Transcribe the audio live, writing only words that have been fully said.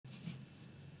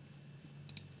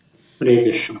Hare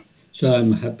Krishna. So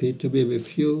I'm happy to be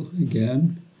with you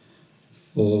again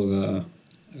for the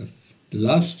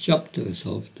last chapters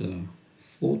of the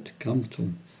fourth canto.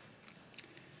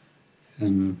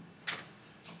 And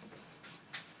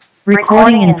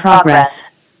recording in progress.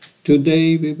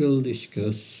 Today we will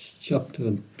discuss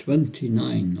chapter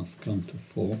 29 of canto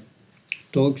 4,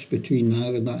 talks between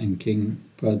Narada and King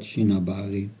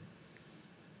Prajnabhari.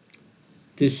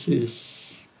 This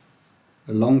is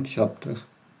a long chapter.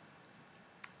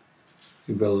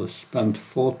 We will spend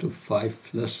 4 to 5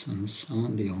 lessons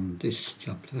only on this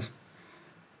chapter.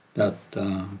 That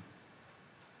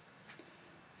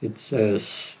it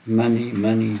says many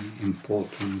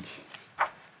important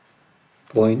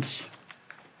points.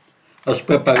 As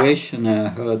preparation, I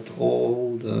heard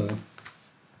all the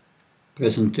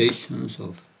presentations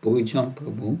of Bhujan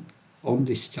Prabhu on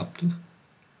this chapter,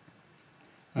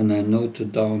 and I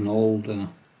noted down all the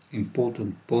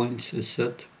important points he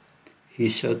said,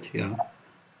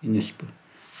 in his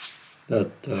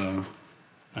that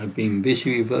I've been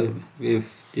busy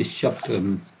with this chapter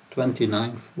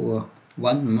 29 for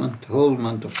 1 month, whole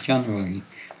month of January.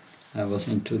 I was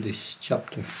into this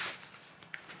chapter.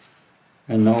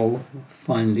 And now,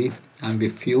 finally, I'm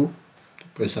with you to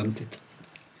present it.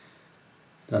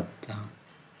 That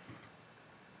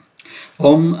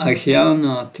Om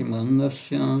Ajnana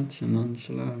Timandasya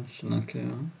Chanansala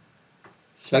Shanakaya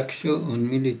Sakshu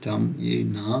Unmilitam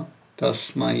Yena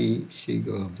Tasmai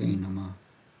Sigurave Namah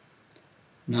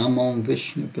Namam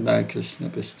Vishnu Padaya Krishna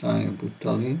Pastaya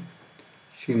Bhutale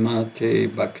Srimate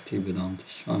Bhaktivedanta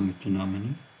Swamiti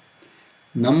Namani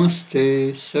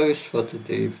Namaste Saraswati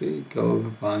Devi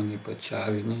Gauravani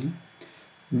Pacharini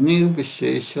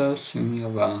Nirvishesha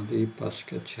Sunyavadi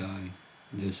Paskachai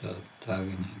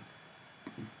Desatarini.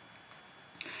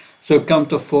 So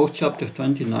Canto 4, Chapter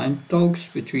 29, talks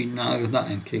between Narada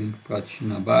and King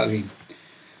Prajnabhari.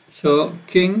 So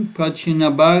King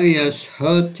Prajnabhari has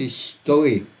heard this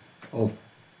story of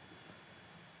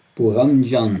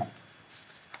Puranjan.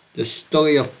 The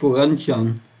story of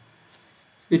Puranjan,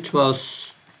 it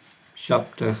was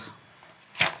chapter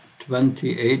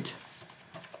 28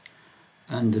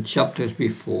 and the chapters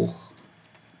before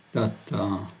that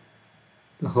the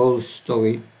whole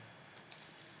story,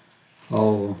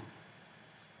 how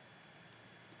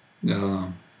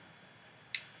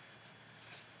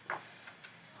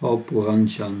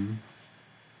Puranjan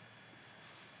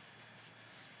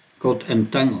got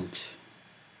entangled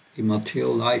in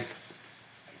material life.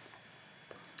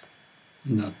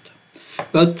 That.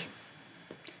 But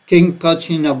King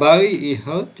Prajnabhari, he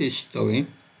heard this story,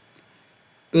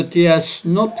 but he has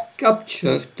not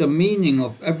captured the meaning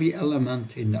of every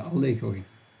element in the allegory.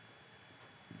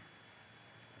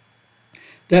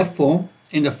 Therefore,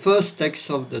 in the first text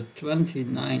of the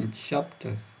 29th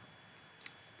chapter,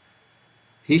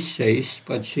 he says,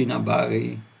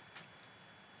 Prajnabhari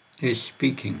is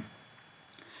speaking,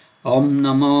 Om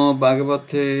Namo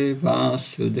Bhagavate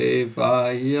Vasudevaya.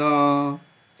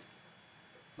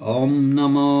 Om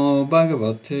Namo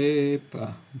Bhagavate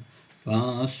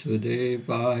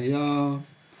Vasudevaya.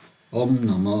 Om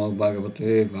Namo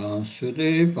Bhagavate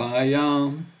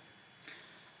Vasudevaya.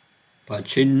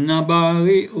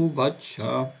 Prajnabhari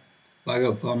uvacha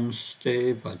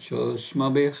Bhagavamste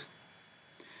vachosmabhir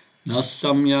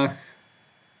Nasamyach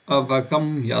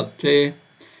avagamyate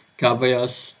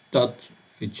kavayastat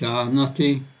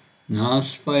vijanati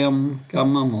nasvayam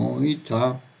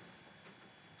kamamohita.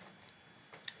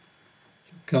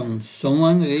 Can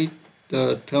someone read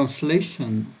the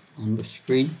translation on the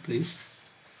screen, please?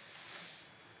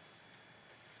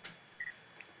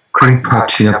 King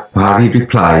Prajnabhari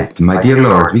replied, My dear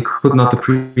Lord, we could not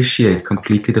appreciate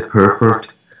completely the purport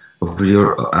of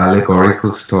your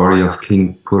allegorical story of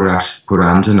King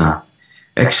Puranjana.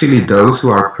 Actually, those who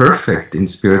are perfect in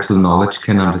spiritual knowledge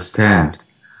can understand,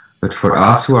 but for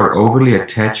us who are overly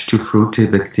attached to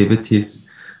fruitive activities,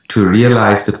 to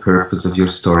realize the purpose of your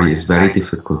story is very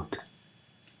difficult.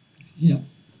 Yeah,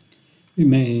 we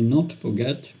may not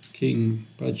forget King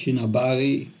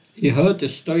Prajnabhari. He heard the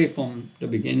story from the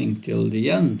beginning till the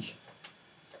end,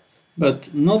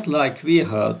 but not like we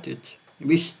heard it.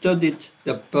 We studied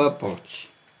the purports.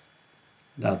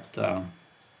 But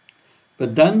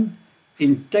then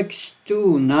in text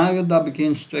 2, Narada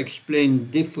begins to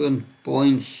explain different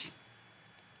points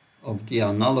of the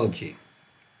analogy.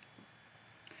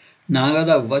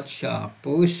 Narada vacha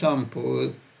purusam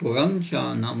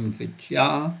puranjanam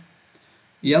vidya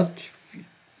yat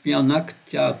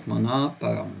vyanaktyatmana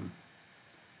param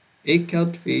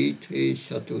ekat vitri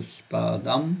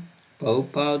chatuspadam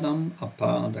paupadam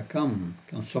apadakam.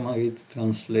 Can someone read the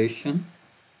translation?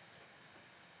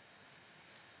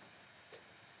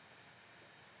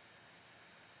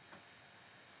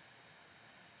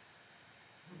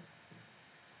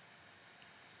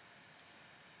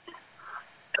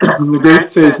 The great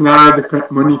sage Narada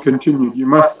Muni continued, you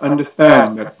must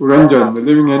understand that Puranjan, the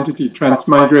living entity,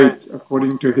 transmigrates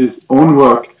according to his own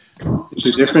work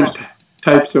into different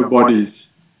types of bodies,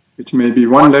 which may be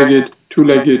one-legged,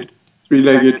 two-legged,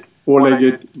 three-legged,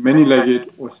 four-legged, many-legged,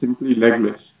 or simply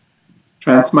legless.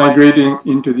 Transmigrating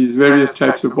into these various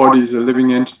types of bodies, a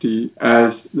living entity,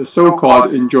 as the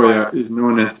so-called enjoyer, is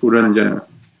known as Puranjana.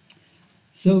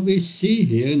 So we see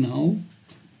here now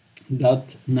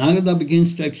that Narada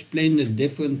begins to explain the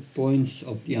different points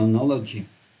of the analogy.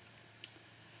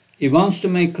 He wants to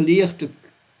make clear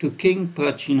to King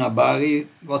Prachinabhari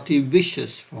what he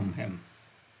wishes from him.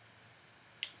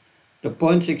 The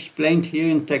points explained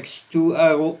here in text 2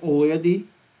 are already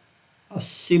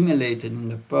assimilated in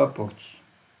the purports.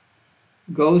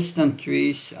 Ghosts and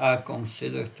trees are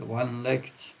considered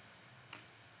one-legged.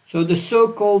 So the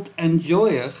so-called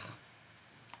enjoyer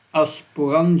as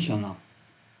Puranjana.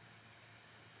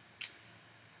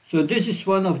 So this is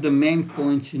one of the main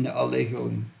points in the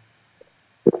allegory.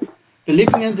 The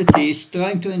living entity is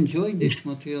trying to enjoy this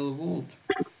material world.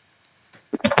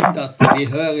 That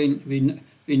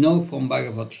we know from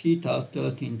Bhagavad Gita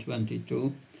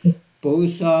 13:22.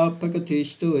 Posa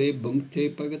pakatistoe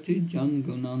bhunkte pakati jan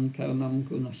gunan karnam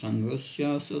guna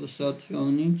sangrasya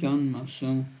sadasatyoni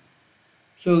janmasu.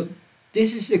 So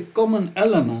this is a common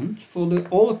element for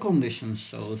all conditioned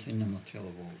souls in the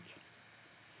material world.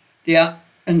 They are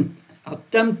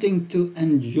attempting to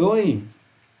enjoy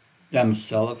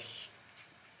themselves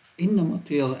in the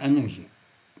material energy.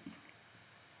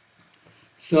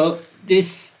 So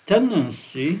this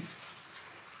tendency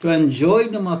to enjoy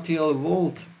the material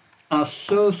world are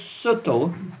so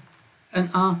subtle and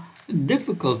are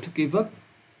difficult to give up.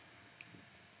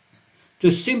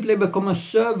 To simply become a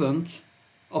servant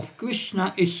of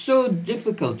Krishna is so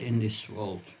difficult in this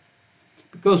world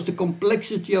because the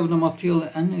complexity of the material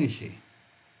energy.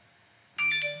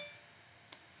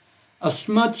 As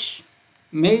much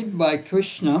made by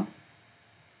Krishna,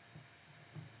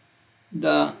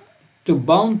 to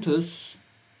bound us,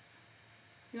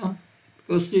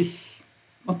 because this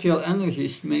material energy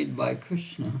is made by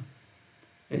Krishna.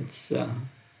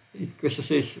 Krishna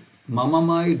says, Mama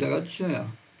Maya Dharachaya,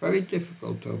 very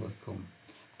difficult to overcome.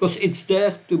 Because it's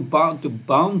there to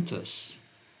bound us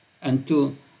and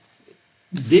to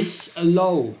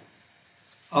disallow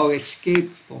our escape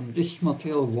from this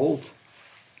material world.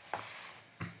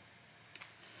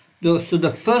 So the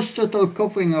first subtle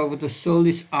covering over the soul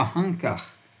is ahankar,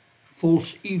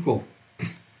 false ego.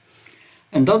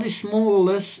 And that is more or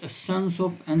less a sense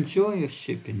of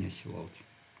enjoyership in this world.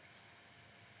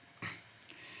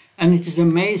 And it is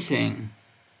amazing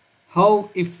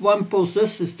how if one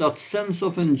possesses that sense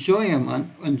of enjoyership,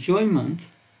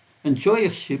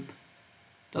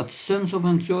 that sense of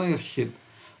enjoyership,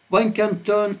 one can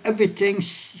turn everything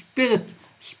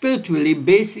spiritually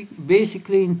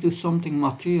basically into something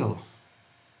material.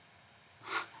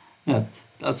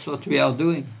 That's what we are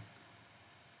doing.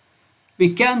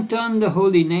 We can turn the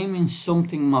holy name in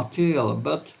something material,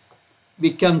 but we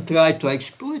can try to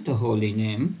exploit the holy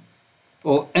name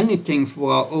or anything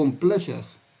for our own pleasure,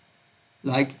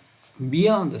 like we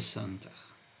are the center.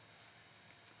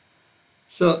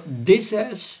 So this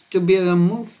has to be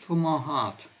removed from our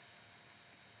heart.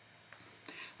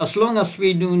 As long as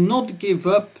we do not give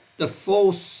up the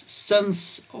false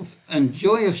sense of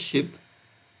enjoyership,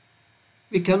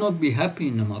 we cannot be happy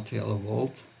in the material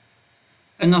world.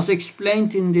 And as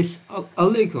explained in this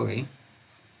allegory,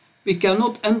 we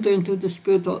cannot enter into the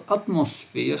spiritual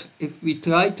atmosphere if we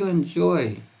try to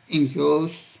enjoy in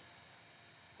gross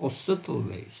or subtle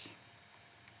ways.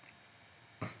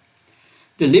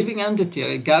 The living entity,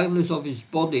 regardless of his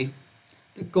body,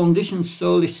 the conditioned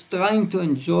soul is trying to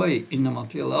enjoy in the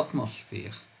material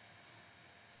atmosphere.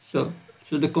 So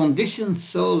the conditioned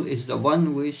soul is the one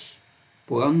who is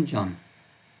Puranjan.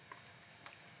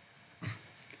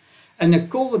 And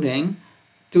according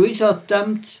to his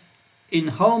attempt in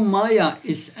how Maya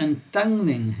is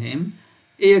entangling him,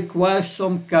 he acquires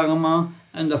some karma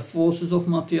and the forces of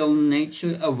material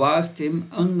nature award him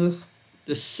under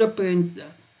the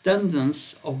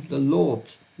superintendence of the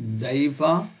Lord,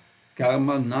 Deva,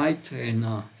 Karma,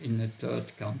 Naitrena in the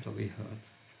third canto we heard.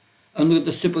 Under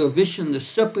the supervision, the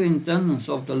superintendence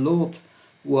of the Lord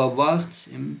who awards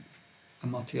him a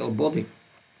material body.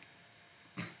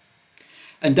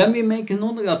 And then we make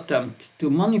another attempt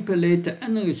to manipulate the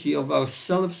energy of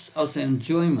ourselves as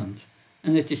enjoyment,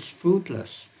 and it is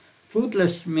fruitless.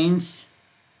 Fruitless means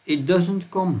it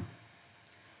doesn't come.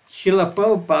 Srila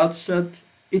Prabhupada said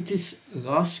it is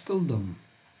rascaldom.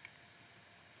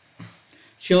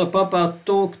 Srila Prabhupada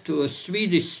talked to a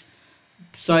Swedish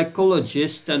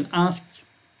psychologist and asked,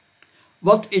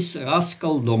 What is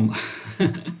rascaldom?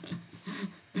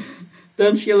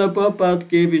 Then Srila Prabhupada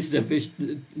gave his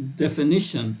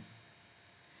definition.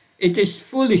 It is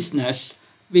foolishness.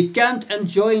 We can't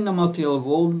enjoy in the material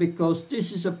world because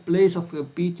this is a place of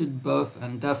repeated birth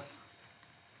and death.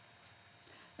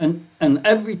 And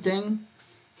everything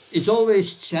is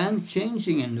always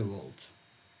changing in the world.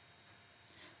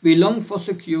 We long for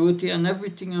security and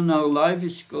everything in our life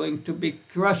is going to be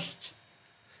crushed.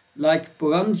 Like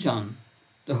Puranjan,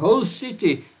 the whole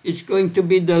city is going to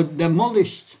be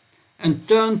demolished and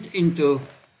turned into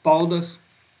powder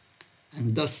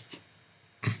and dust.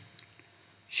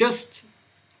 Just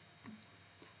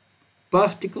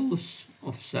particles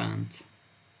of sand.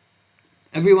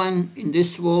 Everyone in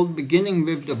this world beginning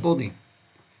with the body.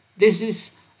 This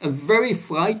is a very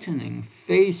frightening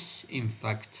phase, in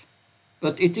fact,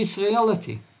 but it is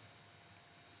reality.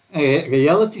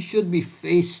 Reality should be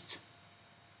faced.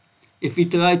 If we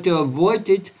try to avoid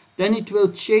it, then it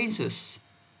will chase us,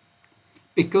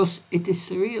 because it is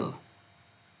real.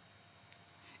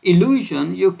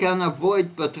 Illusion you can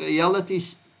avoid, but reality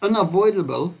is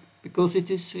unavoidable because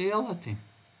it is reality.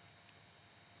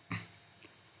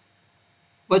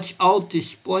 Watch out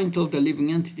this point of the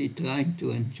living entity trying to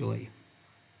enjoy.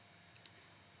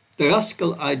 The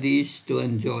rascal idea is to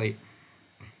enjoy.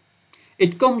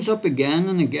 It comes up again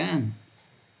and again.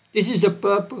 This is the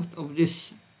purpose of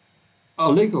this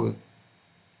allegory,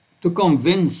 to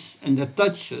convince and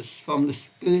detach us from the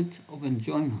spirit of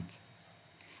enjoyment,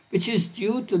 which is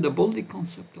due to the body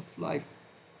concept of life.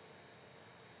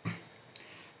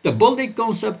 The body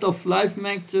concept of life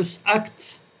makes us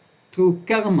act through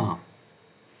karma,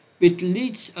 which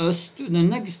leads us to the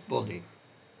next body.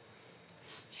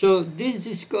 So this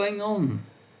is going on.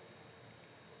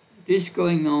 This is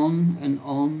going on and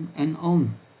on and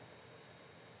on.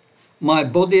 My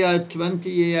body I had 20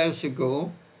 years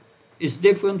ago is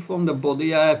different from the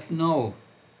body I have now,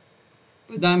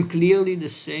 but I'm clearly the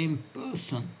same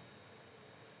person.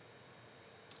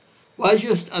 Why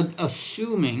just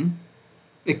assuming?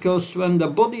 Because when the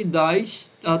body dies,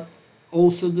 that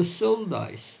also the soul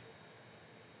dies.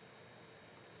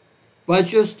 Why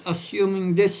just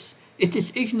assuming this? It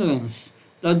is ignorance,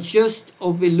 that just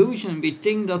of illusion we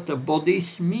think that the body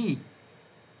is me.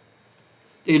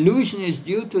 The illusion is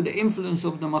due to the influence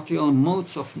of the material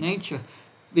modes of nature,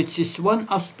 which is one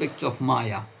aspect of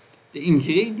Maya, the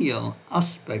ingredient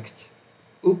aspect,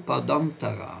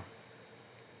 Upadantara.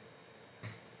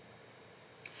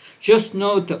 Just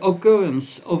note the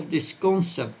occurrence of this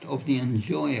concept of the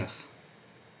enjoyer,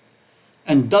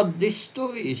 and that this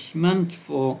story is meant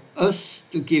for us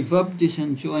to give up this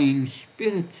enjoying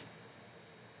spirit.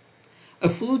 A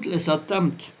fruitless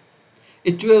attempt.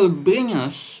 It will not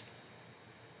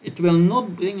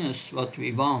bring us what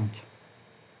we want.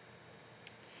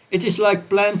 It is like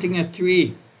planting a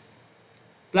tree.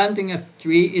 Planting a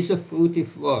tree is a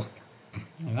fruitive work,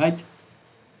 right?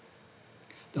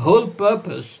 The whole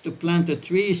purpose to plant a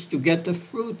tree is to get the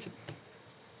fruit.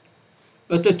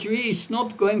 But the tree is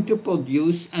not going to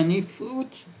produce any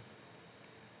fruit.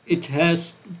 It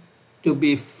has to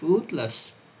be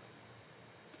fruitless.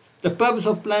 The purpose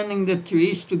of planting the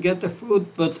tree is to get the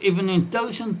fruit, but if an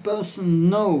intelligent person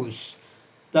knows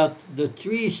that the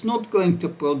tree is not going to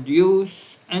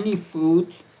produce any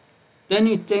fruit, then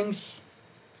he thinks,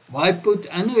 why put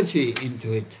energy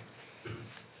into it?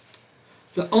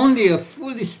 So only a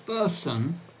foolish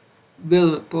person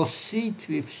will proceed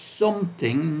with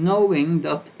something knowing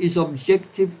that his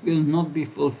objective will not be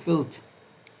fulfilled.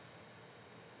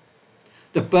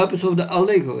 The purpose of the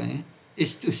allegory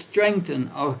is to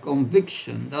strengthen our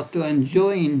conviction that to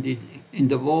enjoy in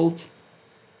the world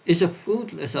is a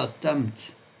fruitless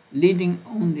attempt, leading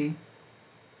only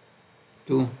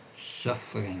to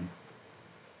suffering.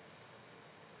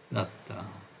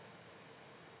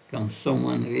 Can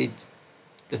someone read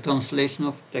the translation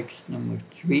of text number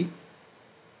 3?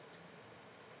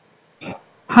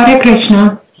 Hare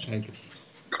Krishna.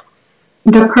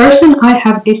 The person I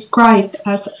have described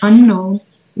as unknown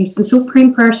is the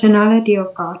Supreme Personality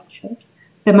of Godhead,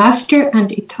 the Master and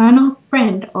Eternal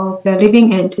Friend of the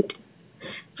living entity.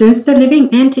 Since the living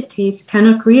entities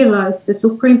cannot realize the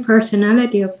Supreme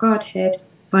Personality of Godhead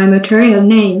by material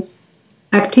names,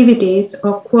 activities,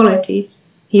 or qualities,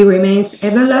 he remains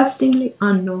everlastingly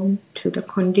unknown to the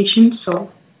conditioned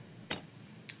soul.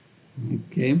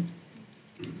 Okay.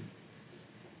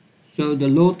 So the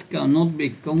Lord cannot be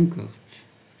conquered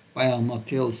by our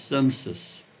material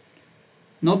senses,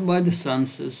 not by the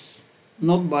senses,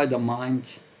 not by the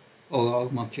mind or our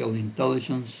material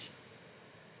intelligence.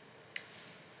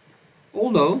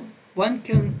 Although one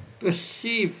can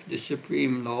perceive the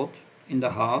Supreme Lord in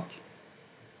the heart,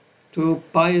 through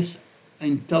pious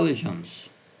intelligence,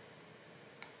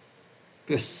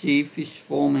 perceive his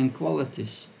form and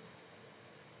qualities.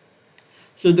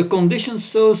 So the conditioned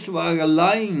souls who are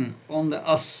relying on the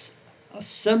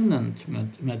ascendant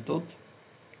method,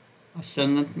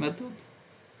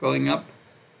 going up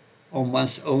on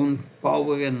one's own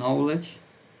power and knowledge,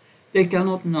 they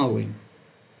cannot know him.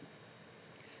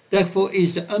 Therefore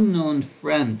is the unknown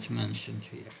friend mentioned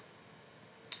here.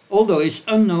 Although he is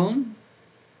unknown,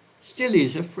 still he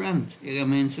is a friend, he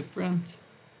remains a friend.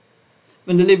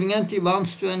 When the living entity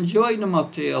wants to enjoy the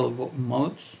material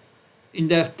modes, in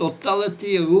their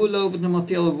totality rule over the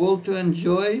material world to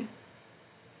enjoy,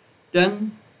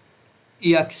 then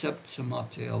he accepts a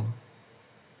material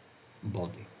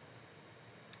body.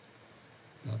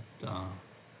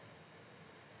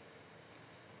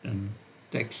 Then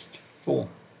text 4.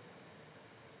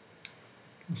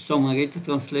 Can someone read the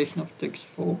translation of text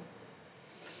 4?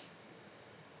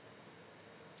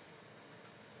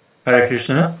 Hare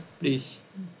Krishna. Please.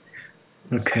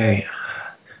 Okay.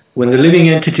 When the living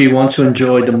entity wants to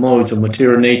enjoy the modes of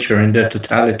material nature in their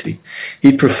totality,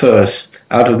 he prefers,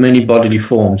 out of many bodily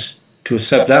forms, to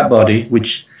accept that body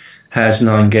which has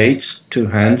 9 gates, 2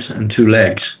 hands, and 2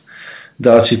 legs.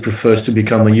 Thus he prefers to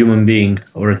become a human being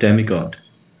or a demigod.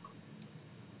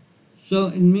 So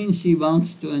it means he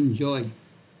wants to enjoy.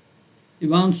 He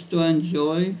wants to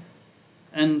enjoy,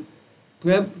 and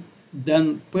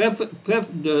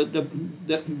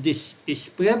this is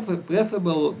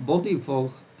preferable body for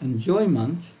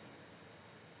enjoyment.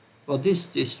 What is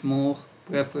this more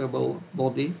preferable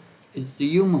body? It's the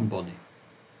human body.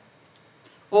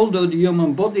 Although the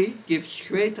human body gives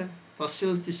greater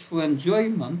facilities for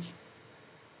enjoyment,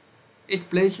 it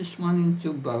places one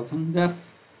into birth and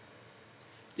death.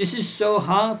 This is so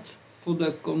hard for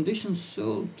the conditioned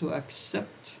soul to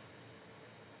accept.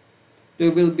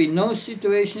 There will be no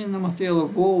situation in the material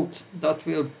world that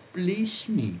will please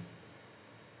me.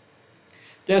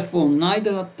 Therefore,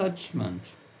 neither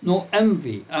attachment nor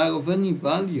envy are of any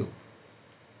value.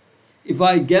 If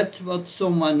I get what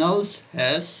someone else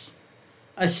has,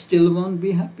 I still won't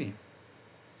be happy.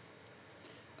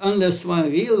 Unless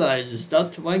one realizes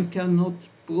that, one cannot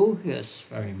progress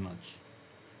very much.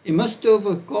 He must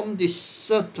overcome this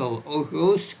subtle or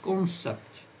gross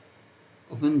concept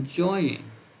of enjoying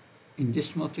in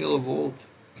this material world.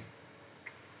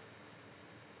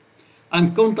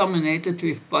 I'm contaminated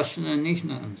with passion and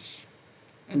ignorance,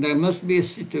 and there must be a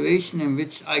situation in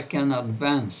which I can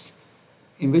advance,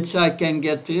 in which I can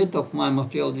get rid of my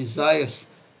material desires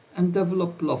and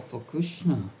develop love for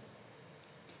Krishna.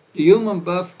 The human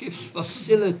birth gives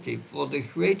facility for the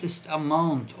greatest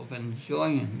amount of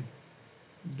enjoying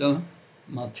the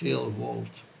material world.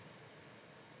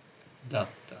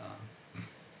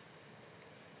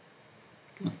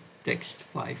 Text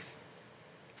 5.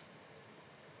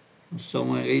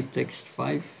 Someone read text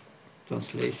 5,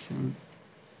 translation.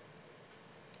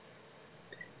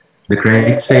 The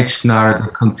great sage Narada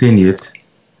continued,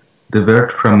 the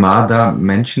word pramada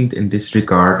mentioned in this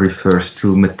regard refers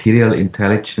to material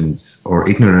intelligence or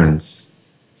ignorance.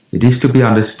 It is to be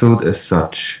understood as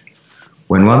such.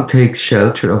 When one takes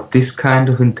shelter of this kind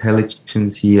of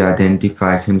intelligence, he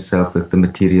identifies himself with the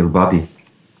material body.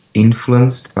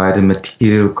 Influenced by the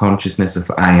material consciousness of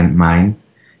I and mine,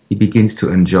 he begins to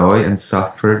enjoy and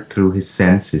suffer through his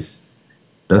senses.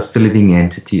 Thus the living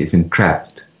entity is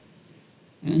entrapped.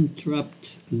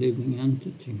 Entrapped living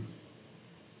entity.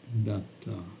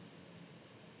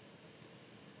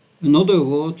 Another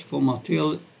word for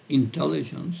material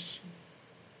intelligence.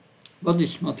 What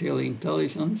is material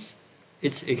intelligence?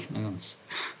 It's ignorance.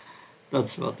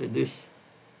 That's what it is.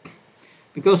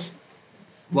 Because,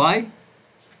 why?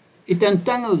 It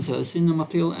entangles us in the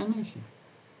material energy.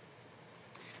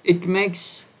 It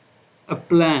makes a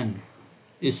plan,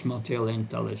 this material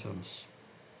intelligence.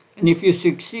 And if you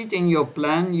succeed in your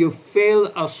plan, you fail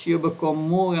as you become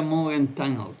more and more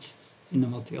entangled in the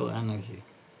material energy.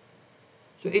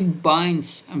 So it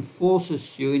binds and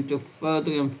forces you into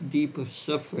further and deeper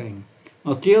suffering.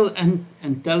 Material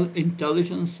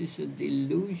intelligence is a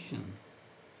delusion.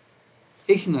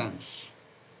 Ignorance.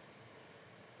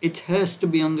 It has to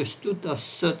be understood as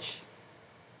such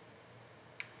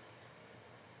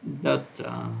that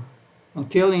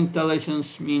material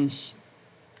intelligence means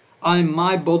I'm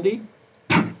my body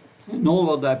and all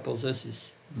what I possess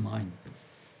is mine.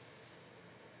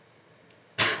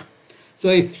 So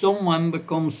if someone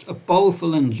becomes a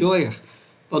powerful enjoyer,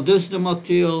 what does the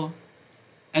material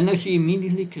energy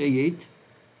immediately create?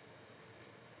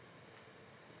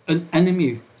 An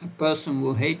enemy, a person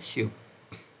who hates you.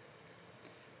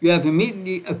 You have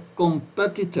immediately a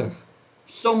competitor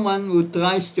someone who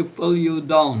tries to pull you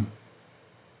down.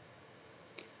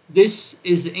 This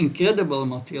is the incredible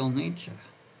material nature.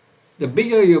 The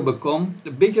bigger you become,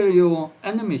 the bigger your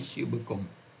enemies you become.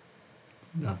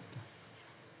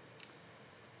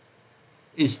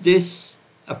 Is this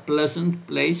a pleasant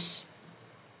place?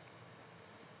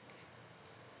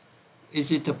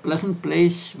 Is it a pleasant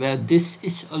place where this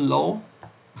is a law?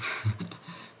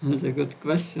 That's a good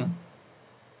question.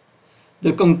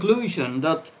 The conclusion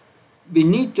that we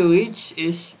need to reach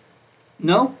is,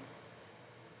 no,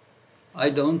 I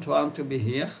don't want to be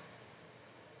here.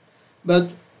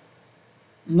 But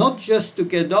not just to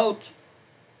get out.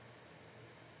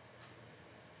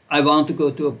 I want to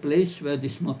go to a place where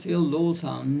these material laws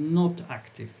are not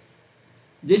active.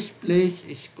 This place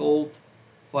is called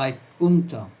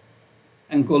Vaikuntha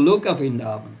and Goloka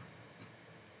Vrindavan.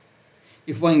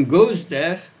 If one goes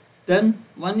there, then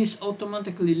one is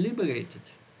automatically liberated.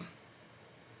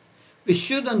 We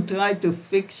shouldn't try to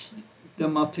fix the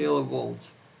material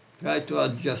world, try to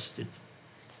adjust it.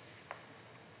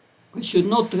 We should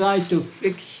not try to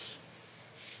fix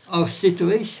our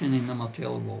situation in the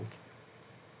material world.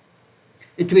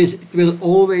 It will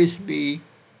always be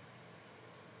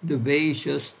the way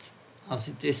just as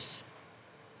it is.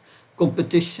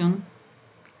 Competition,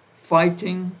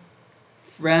 fighting,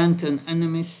 friends and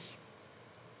enemies,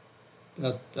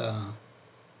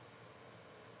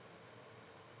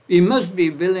 we must be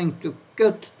willing to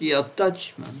cut the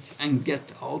attachment and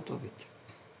get out of it.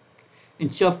 In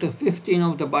chapter 15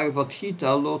 of the Bhagavad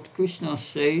Gita, Lord Krishna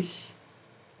says,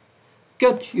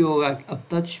 cut your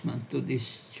attachment to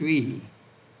this tree,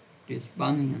 this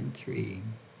banyan tree.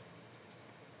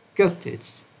 Cut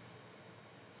it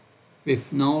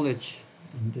with knowledge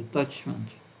and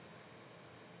detachment.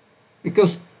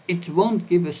 Because it won't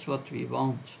give us what we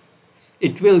want.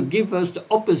 It will give us the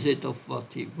opposite of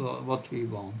what we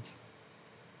want.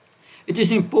 It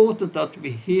is important that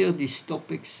we hear these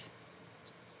topics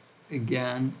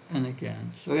again and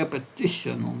again. So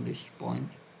repetition on this point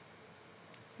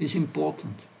is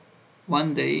important.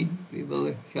 One day we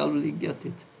will surely get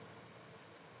it.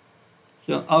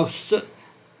 So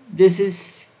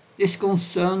this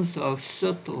concerns our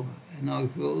subtle and our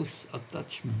gross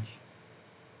attachments.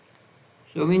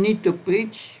 So we need to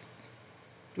preach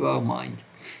to our mind,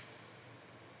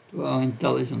 to our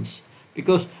intelligence,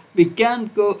 because we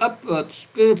can't go upward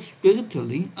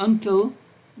spiritually until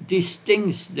these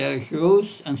things, their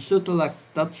gross and subtle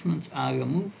attachments, are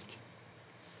removed.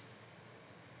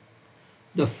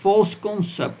 The false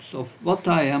concepts of what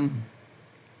I am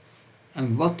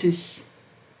and what is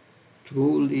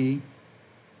truly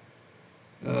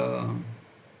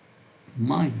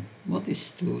mine. What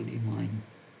is truly mine?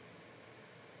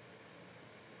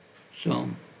 So,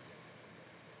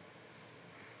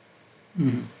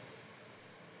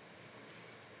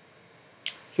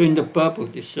 so in the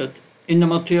purport it said, in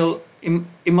the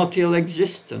immaterial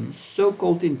existence,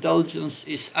 so-called intelligence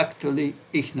is actually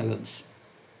ignorance.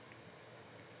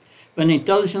 When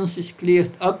intelligence is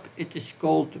cleared up, it is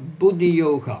called Buddhi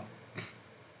Yoga.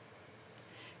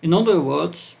 In other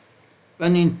words,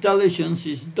 when intelligence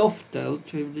is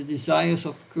dovetailed with the desires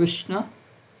of Krishna,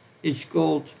 it's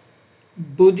called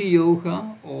Buddhi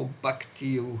Yoga or Bhakti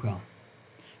Yoga.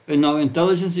 When our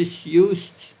intelligence is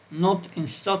used not in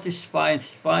satisfying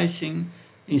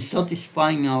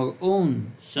our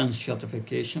own sense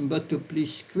gratification, but to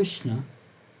please Krishna,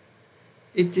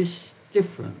 it is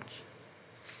different.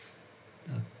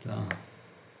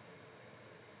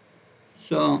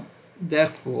 So,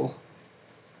 therefore,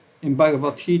 in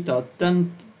Bhagavad Gita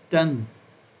 10:10,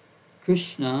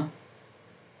 Krishna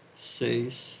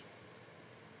says,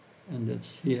 and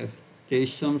that's here,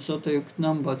 Tesham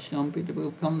satayuknam vachnam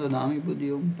pitaprabham dadami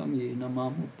buddhiyogtam yena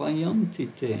mam upayanti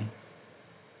te.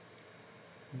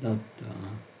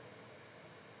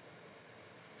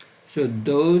 So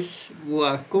those who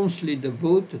are constantly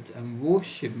devoted and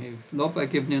worship me with love, I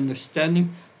give the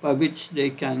understanding by which they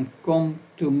can come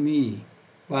to me,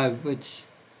 by which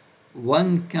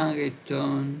one can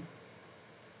return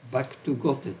back to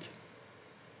Godhead.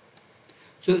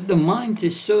 So the mind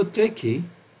is so tricky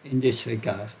in this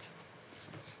regard.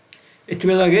 It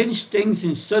will arrange things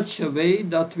in such a way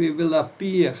that we will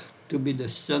appear to be the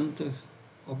center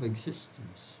of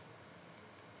existence.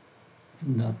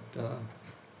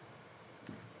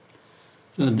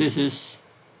 So this is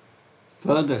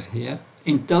further here.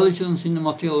 Intelligence in the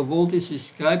material world is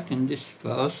described in this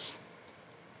verse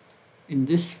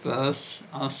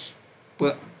as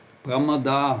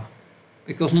pramada,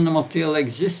 because in the material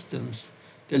existence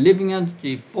the living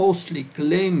entity falsely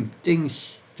claims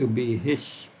things to be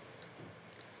his.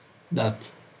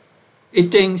 That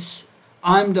it thinks,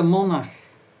 I'm the monarch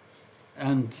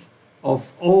and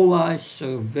of all I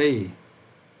survey.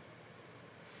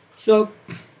 So,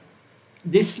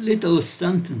 this little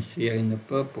sentence here in the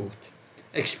purport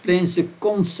explains the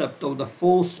concept of the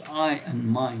false I and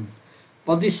mine.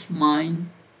 What is mine?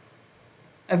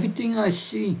 Everything I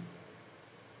see.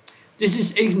 This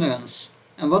is ignorance.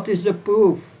 And what is the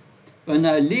proof? When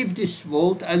I leave this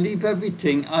world, I leave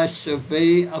everything I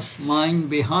survey as mine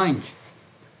behind.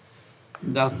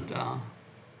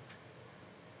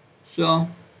 So,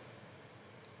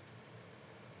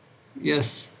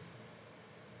 yes,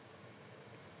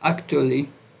 actually,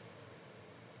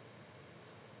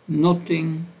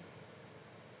 nothing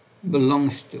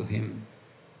belongs to him.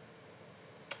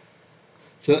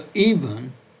 So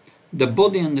even the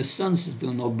body and the senses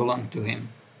do not belong to him,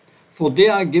 for they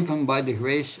are given by the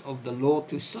grace of the Lord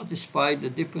to satisfy the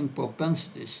different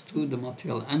propensities through the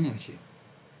material energy.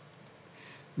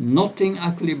 Nothing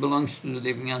actually belongs to the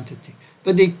living entity,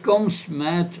 but he comes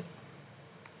mad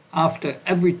after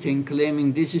everything,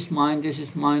 claiming this is mine, this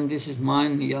is mine, this is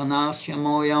mine, Yanasya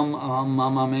Moyam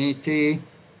Mamameti.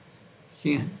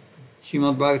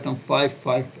 Srimad Bhagavatam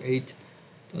 558,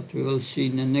 that we will see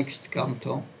in the next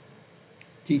canto,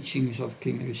 teachings of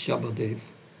King Rishabhadev.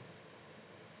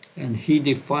 And he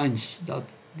defines that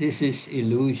this is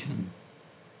illusion.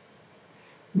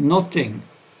 Nothing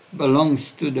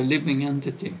belongs to the living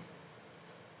entity.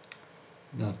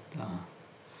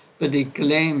 But he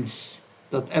claims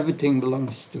that everything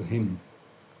belongs to him.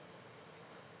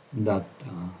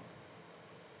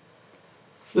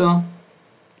 So,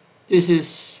 this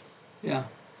is,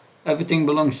 everything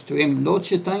belongs to him. Lord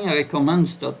Chaitanya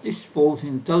recommends that this false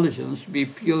intelligence be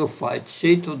purified,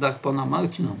 Seto Darpana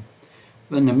Marjanam.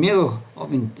 When the mirror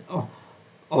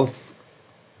of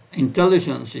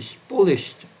intelligence is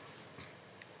polished,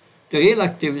 the real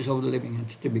activities of the living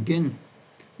entity begin.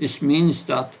 This means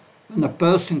that when a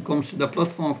person comes to the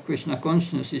platform of Krishna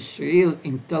consciousness, his real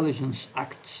intelligence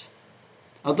acts.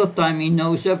 At that time he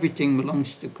knows everything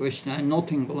belongs to Krishna and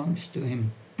nothing belongs to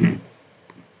him.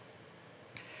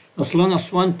 As long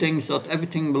as one thinks that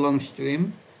everything belongs to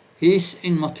him, he is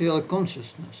in material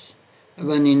consciousness. And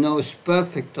when he knows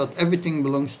perfect that everything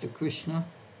belongs to Krishna,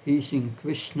 he is in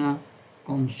Krishna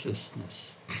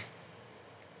consciousness.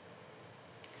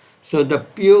 So the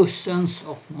pure sense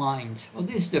of mind, what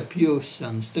is the pure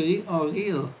sense? The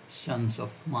real sense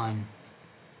of mind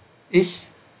is,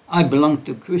 I belong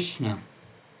to Krishna.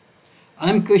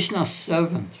 I'm Krishna's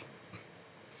servant.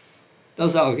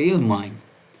 That's our real mind.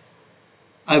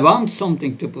 I want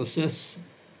something to possess.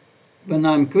 When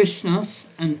I'm Krishna's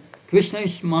and Krishna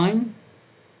is mine,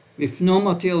 with no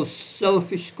material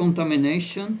selfish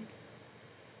contamination,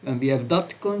 when we have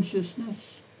that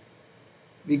consciousness,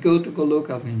 we go to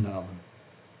Goloka Vrindavan.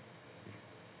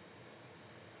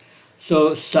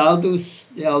 So sadhus,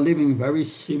 they are living very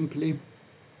simply,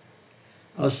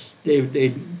 as they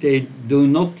do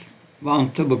not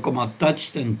want to become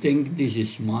attached and think this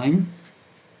is mine.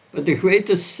 But the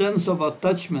greatest sense of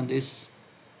attachment is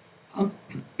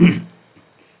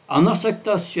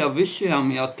anasaktasya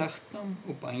vishayam yatartam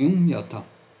upayum yata.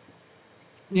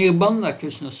 Nirbandha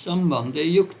Krishna sambandhe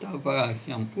yukta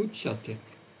varahyam uchate.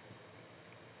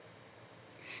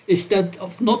 Is that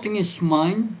of nothing is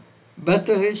mine,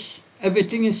 better is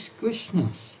everything is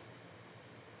Krishna's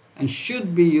and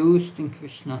should be used in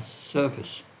Krishna's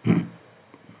service.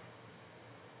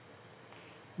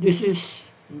 This is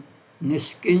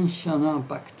Niskinshana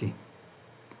Bhakti.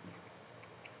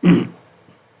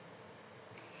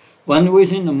 One who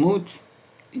is in the mood,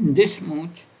 in this mood,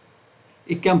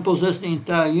 he can possess the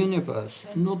entire universe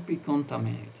and not be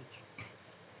contaminated.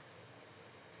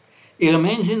 He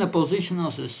remains in a position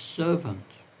as a servant.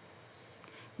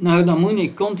 Narada Muni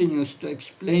continues to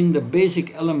explain the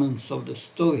basic elements of the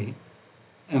story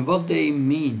and what they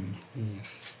mean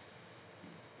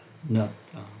here.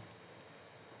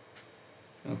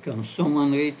 Can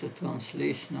someone read the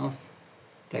translation of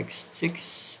text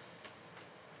 6?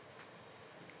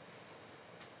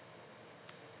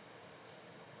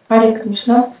 Hare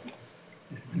Krishna.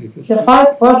 The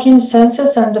 5 working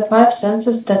senses and the 5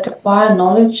 senses that acquire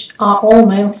knowledge are all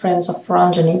male friends of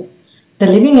Puranjani. The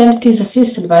living entity is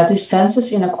assisted by these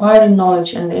senses in acquiring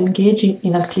knowledge and engaging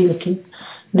in activity.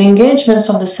 The engagements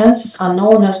of the senses are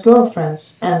known as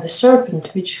girlfriends, and the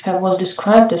serpent, which was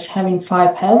described as having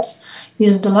 5 heads,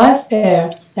 is the life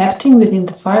air acting within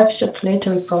the 5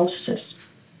 circulatory processes.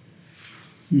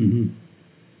 Mm-hmm.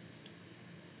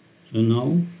 So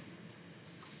now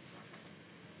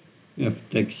we have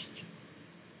text.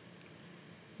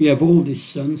 We have all these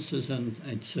senses and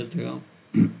etc.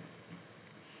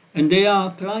 And they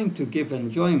are trying to give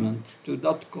enjoyment to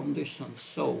that conditioned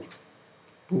soul.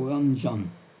 Puranjan.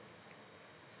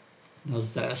 That's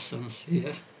the essence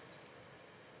here.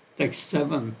 Text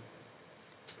 7.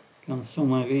 Can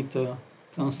someone read the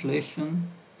translation?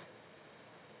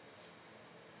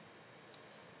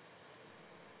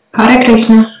 Hare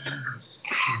Krishna.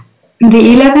 The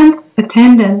 11th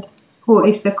attendant, who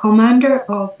is the commander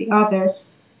of the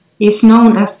others, is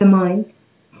known as the mind.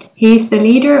 He is the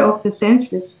leader of the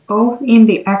senses, both in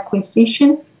the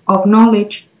acquisition of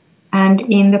knowledge and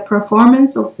in the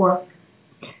performance of work.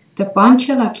 The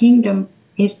Panchala kingdom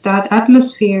is that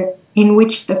atmosphere in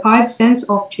which the 5 sense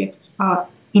objects are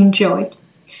enjoyed.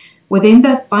 Within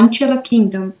that Panchala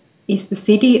kingdom is the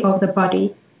city of the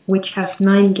body, which has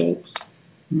 9 gates.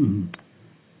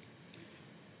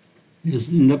 Yes,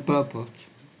 in the purport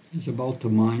is about the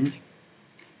mind.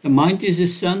 The mind is the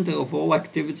center of all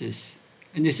activities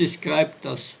and is described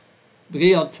as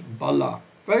Briyat Bala,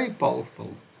 very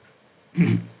powerful.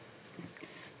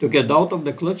 To get out of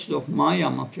the clutches of Maya,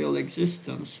 material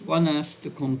existence, one has to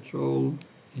control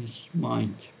his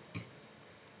mind.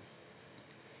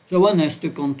 So one has to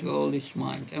control his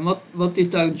mind. And what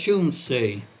did Arjuna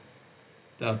say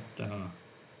that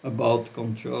about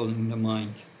controlling the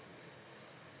mind?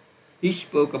 He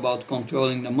spoke about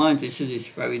controlling the mind. He said it's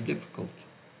very difficult.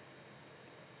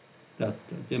 That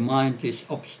the mind is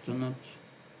obstinate,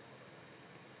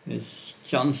 is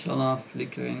chanchala,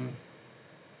 flickering.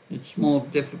 It's more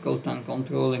difficult than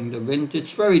controlling the wind.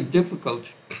 It's very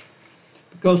difficult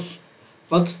because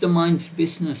what's the mind's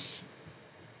business?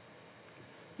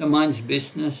 The mind's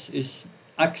business is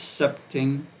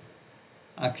accepting,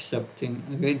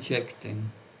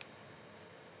 rejecting.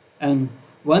 And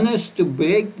one has to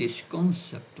break this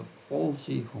concept of false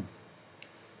ego,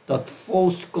 that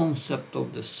false concept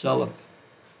of the self,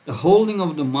 the holding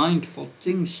of the mind for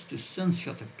things to sense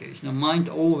gratification. The mind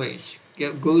always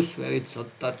goes where it's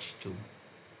attached to,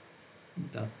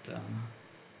 that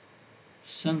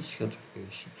sense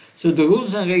gratification. So the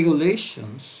rules and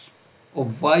regulations of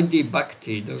VIHE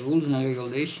Bhakti, the rules and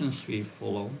regulations we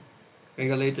follow,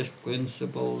 regulated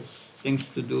principles, things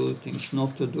to do, things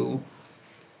not to do,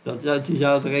 these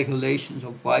are the regulations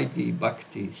of VIHE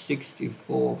Bhakti,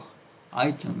 64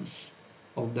 items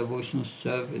of devotional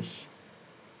service,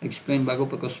 explained by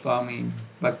Rupa Goswami,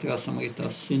 Bhakti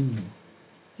Rasamrita Sindhu.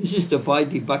 This is the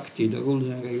VIHE Bhakti, the rules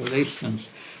and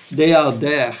regulations. They are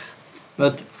there,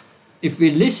 but if we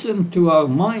listen to our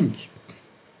mind,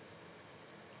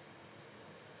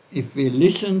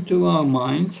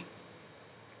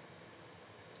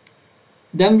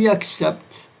 then we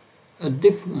accept a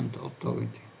different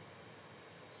authority.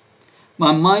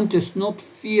 My mind does not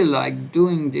feel like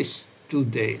doing this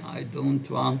today. I don't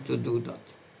want to do that.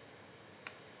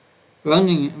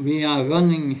 We are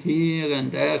running here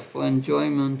and there for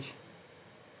enjoyment,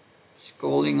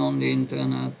 scrolling on the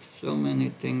internet, so many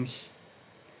things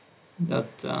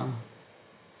that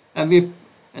and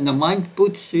the mind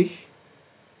puts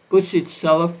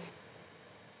itself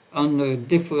under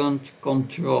different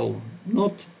control,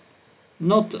 not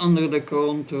under the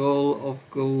control of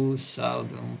Guru,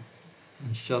 Sadhu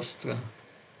and Shastra.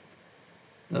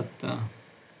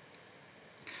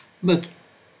 But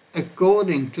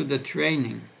according to the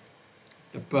training,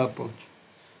 the purport,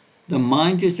 the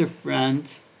mind is the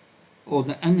friend or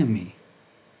the enemy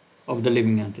of the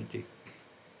living entity.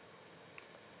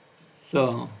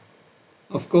 So,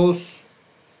 of course,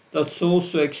 that's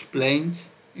also explained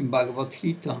in Bhagavad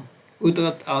Gita.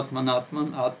 Udrat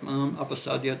Atmanatman Atmanam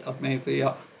Avasadyat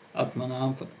Atmevya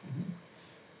Atmanam.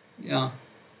 Yeah.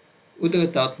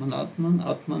 Udrat Atmanatman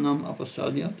Atmanam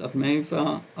Avasadyat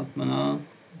Atmevya Atmanam.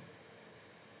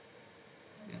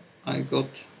 I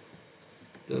got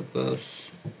the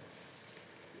verse.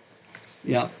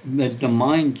 Yeah, with the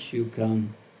mind you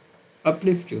can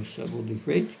uplift yourself or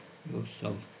degrade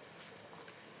yourself.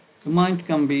 The mind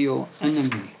can be your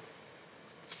enemy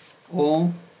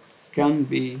or can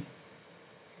be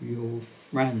your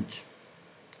friend.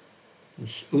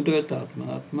 Dus Udrat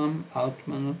Atmanatman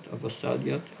Atmanat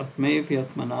Avasadyat Atmevi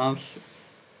Atmanavs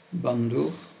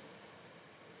Bandur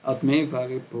Atmeva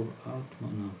Ripur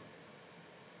Atmanam.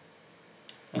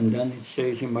 And then it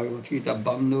says in Bhagavad Gita,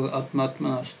 Bandhu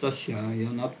Atmatmana Stasya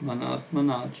Yanatmana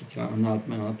Atmana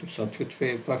Chicharanatmana to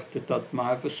Satrutve Vartat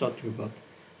Atmaiva Satruvat.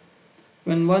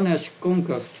 When one has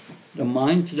conquered the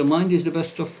mind is the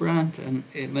best of friend, and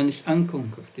when it's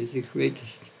unconquered, it's the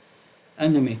greatest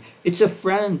enemy. It's a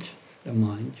friend, the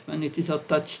mind, when it is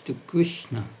attached to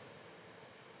Krishna.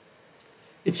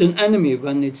 It's an enemy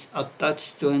when it's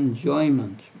attached to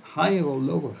enjoyment, higher or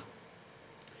lower.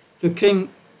 So King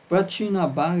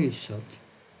Prachina Barisat,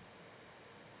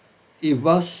 he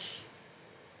was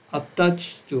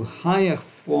attached to higher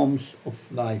forms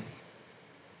of life.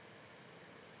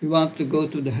 We want to go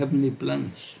to the heavenly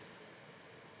planets.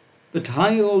 But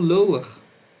higher or lower,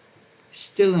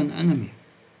 still an enemy.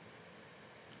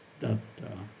 That.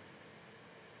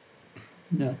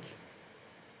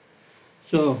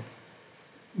 So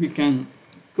we can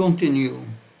continue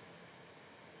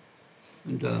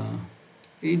the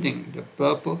reading the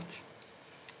purport.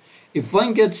 If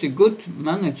one gets a good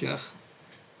manager,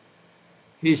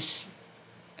 his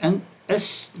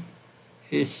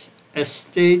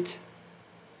estate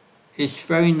is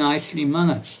very nicely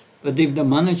managed. But if the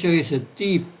manager is a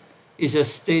thief, his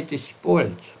estate is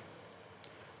spoiled.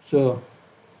 So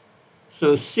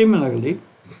similarly,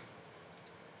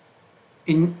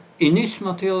 in his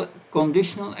material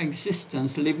conditional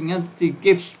existence, the living entity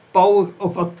gives power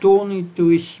of attorney to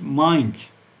his mind.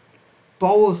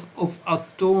 Power of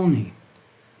attorney.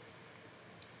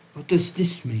 What does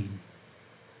this mean?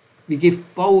 We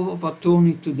give power of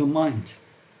attorney to the mind.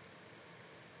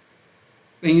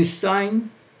 When you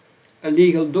sign a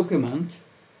legal document,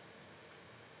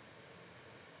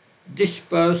 this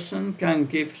person can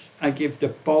I give the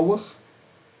power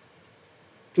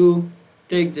to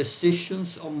take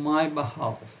decisions on my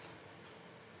behalf.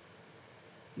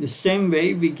 The same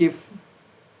way we give,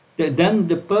 then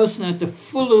the person has the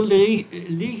full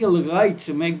legal right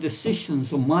to make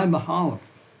decisions on my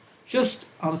behalf, just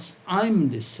as I'm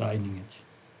deciding it.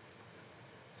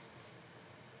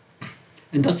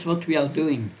 And that's what we are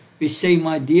doing. We say,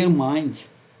 my dear mind,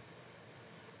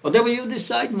 whatever you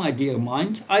decide, my dear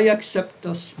mind, I accept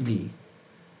as me.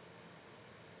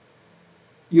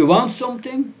 You want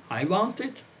something, I want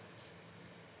it.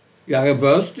 You are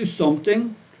averse to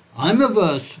something, I'm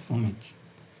averse from it.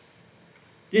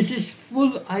 This is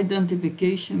full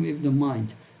identification with the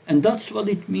mind. And that's what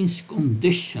it means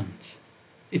conditioned.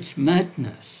 It's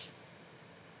madness.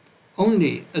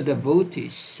 Only a devotee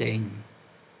is sane.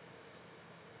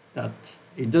 That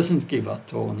it doesn't give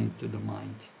attorney to the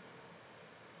mind.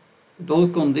 But all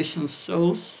conditioned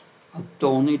souls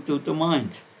attorney to the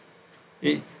mind.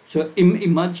 So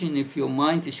imagine if your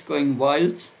mind is going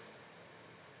wild,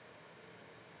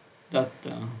 that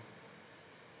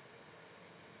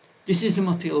this is a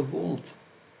material world.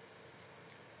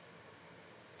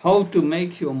 How to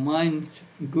make your mind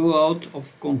go out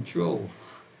of control.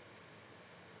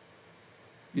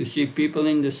 You see people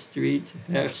in the street,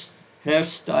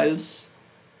 hairstyles,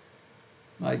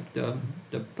 like the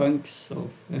punks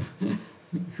of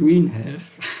green hair.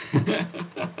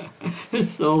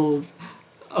 So,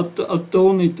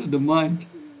 attorney to the mind.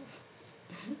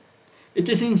 It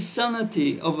is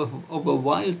insanity of a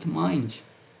wild mind.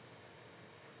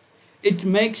 It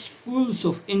makes fools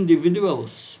of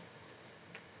individuals.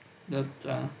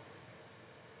 That's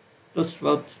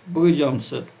what Burjan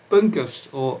said, punkers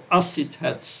or acid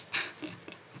heads.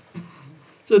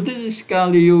 So this is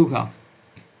Kali Yuga.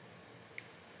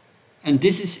 And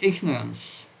this is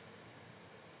ignorance.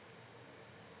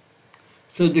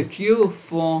 So the cure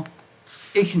for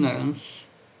ignorance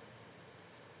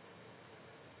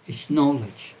is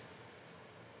knowledge.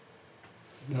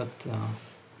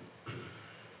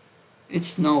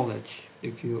 It's knowledge,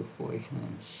 the cure for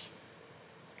ignorance.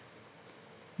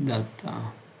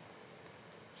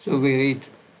 So we read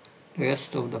the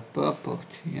rest of the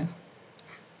purport here.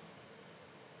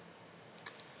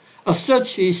 As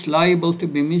such, he is liable to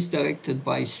be misdirected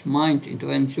by his mind into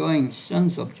enjoying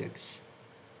sense objects.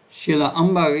 Srila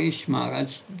Ambarish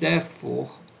Maharaj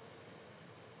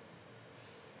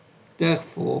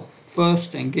therefore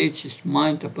first engaged his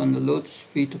mind upon the lotus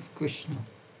feet of Krishna.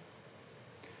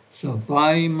 So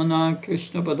Vaimana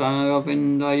Krishna Padara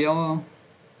Vindaya.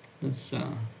 That's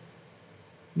an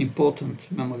important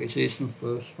memorization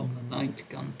verse from the 9th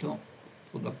canto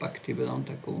for the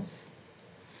Bhaktivedanta course.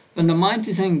 When the mind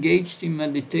is engaged in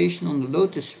meditation on the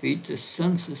lotus feet, the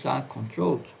senses are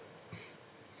controlled.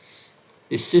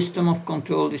 This system of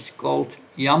control is called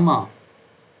yama,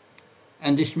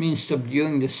 and this means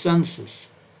subduing the senses.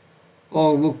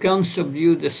 Or who can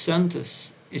subdue the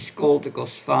senses is called a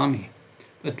Goswami.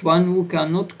 But one who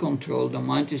cannot control the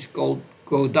mind is called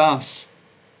Godas.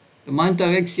 The mind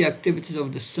directs the activities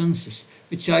of the senses,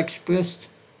 which are expressed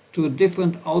through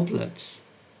different outlets,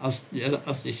 as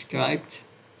described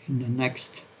in the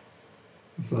next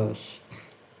verse.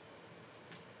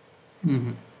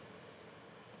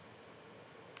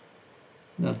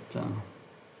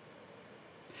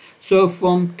 So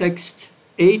from text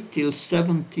 8 till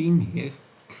 17 here,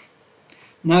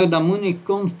 Narada Muni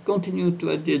continued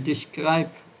to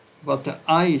describe what the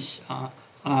eyes are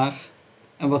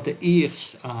and what the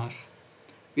ears are.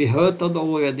 We heard that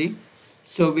already,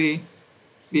 so we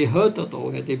We heard that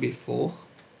already before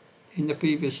in the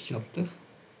previous chapter.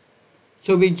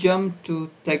 So we jump to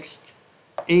text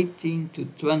 18 to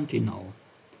 20 now.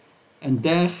 And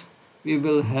there we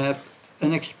will have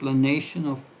an explanation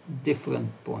of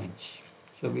different points.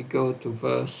 So we go to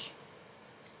verse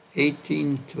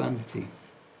 18-20.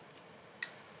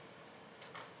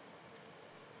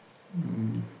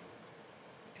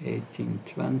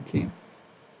 18:20.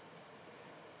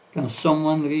 Can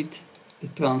someone read the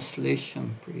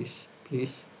translation, please?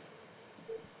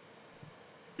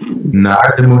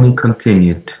 Narada Muni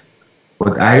continued.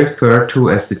 What I refer to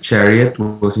as the chariot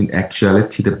was in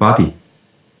actuality the body.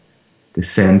 The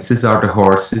senses are the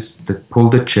horses that pull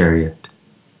the chariot.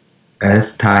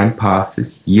 As time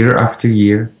passes, year after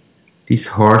year, these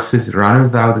horses run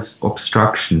without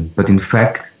obstruction, but in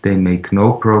fact they make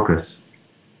no progress.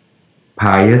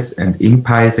 Pious and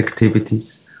impious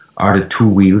activities are the two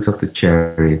wheels of the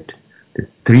chariot. The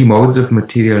three modes of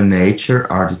material nature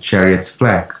are the chariot's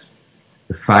flags.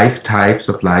 The 5 types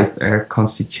of life air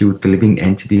constitute the living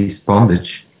entity's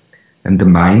bondage, and the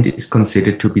mind is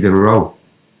considered to be the rope.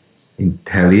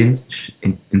 Intelligence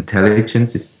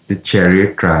is the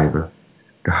chariot driver.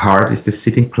 The heart is the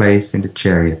sitting place in the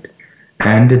chariot,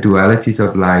 and the dualities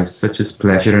of life, such as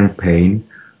pleasure and pain,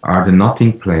 are the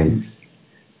nothing place.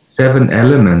 7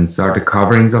 elements are the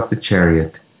coverings of the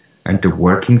chariot, and the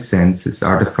working senses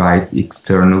are the 5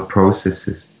 external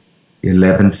processes. The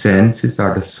 11 senses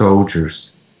are the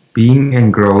soldiers. Being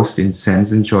engrossed in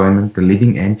sense enjoyment, the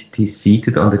living entity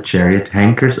seated on the chariot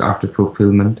hankers after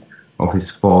fulfillment of his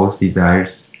false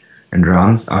desires and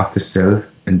runs after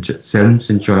sense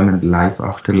enjoyment life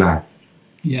after life.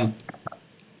 Yeah.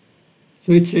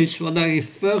 So it says, what I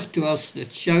refer to as the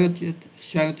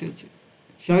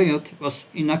chariot was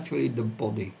in actually the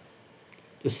body.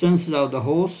 The senses are the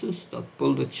horses that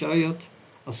pull the chariot.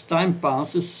 As time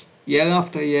passes, year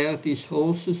after year, these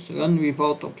horses run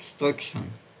without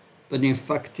obstruction, but in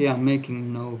fact they are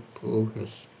making no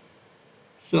progress.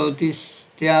 So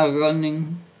they are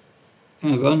running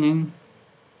and running,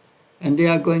 and they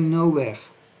are going nowhere.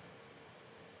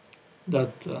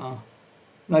 That,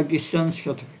 like the sense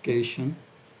gratification,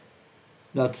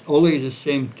 that's always the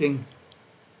same thing.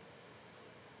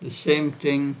 The same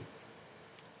thing,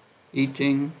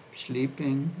 eating,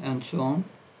 sleeping, and so on.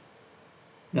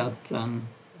 That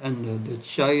and the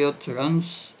chariot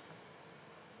runs,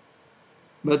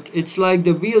 but it's like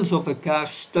the wheels of a car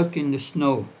stuck in the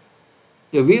snow.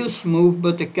 The wheels move,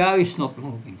 but the car is not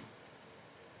moving.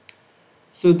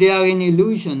 So they are in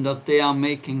illusion that they are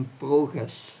making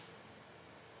progress.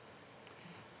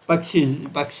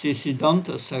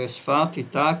 Bhaktisiddhanta Sarasvati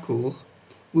Thakur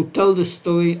would tell the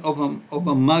story of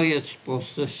a marriage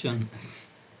procession.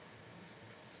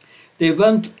 They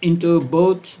went into a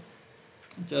boat.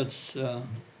 That's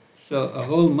so a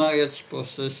whole marriage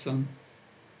procession.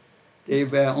 They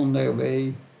were on their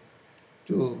way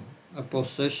to a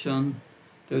procession.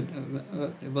 There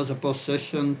was a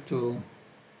procession to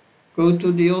go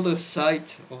to the other side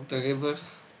of the river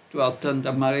to attend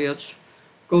a marriage.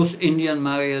 Of course, Indian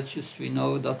marriages, we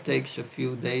know that takes a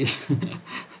few days.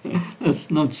 That's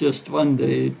not just one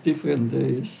day, different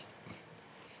days.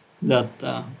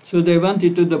 So they went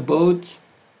into the boat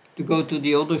to go to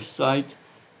the other side,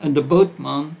 and the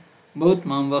boatman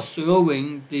was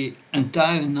rowing the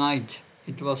entire night.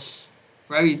 It was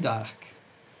very dark.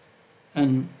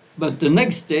 But the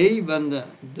next day, when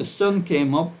the sun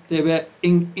came up, they were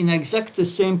in exactly the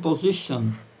same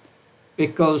position,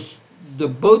 because the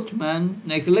boatman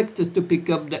neglected to pick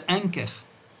up the anchor.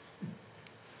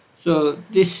 So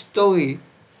this story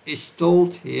is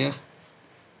told here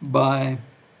by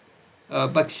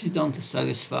Bhaktisiddhanta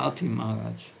Sarasvati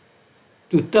Maharaj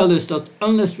to tell us that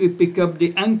unless we pick up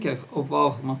the anchor of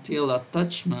our material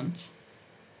attachment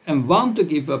and want to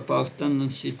give up our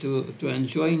tendency to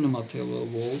enjoy in the material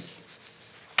world,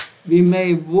 we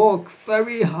may work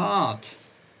very hard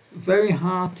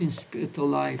in spiritual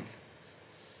life,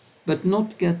 but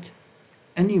not get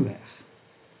anywhere.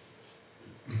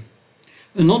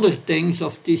 Another thing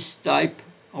of this type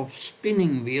of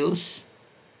spinning wheels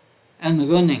and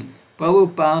running.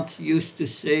 Prabhupada used to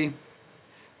say,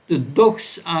 the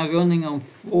dogs are running on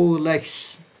 4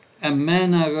 legs and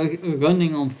men are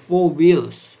running on 4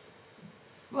 wheels.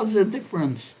 What's the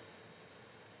difference?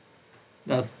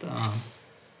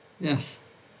 Yes,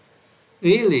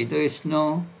 really there is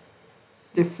no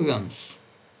difference.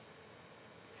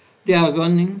 They are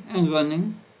running and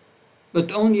running,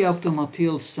 but only after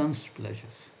material sense pleasure.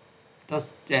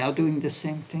 They are doing the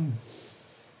same thing.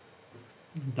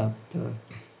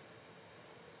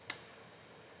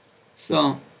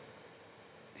 So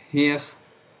here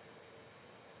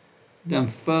then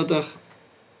further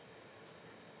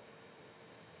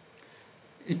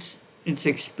it's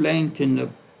explained in the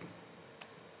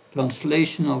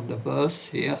translation of the verse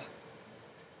here.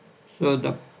 So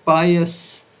the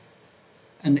pious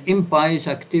and impious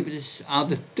activities are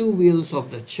the two wheels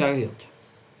of the chariot.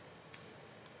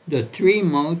 The three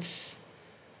modes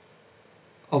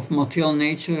of material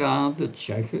nature are the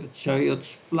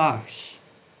chariot's flags.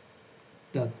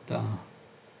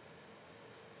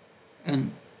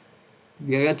 And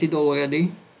we read it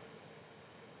already,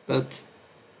 but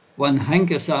one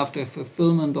hankers after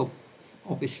fulfillment of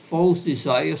his false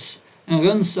desires and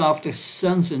runs after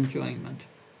sense enjoyment,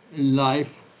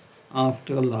 life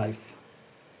after life.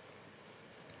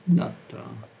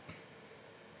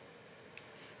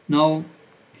 Now,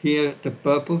 here the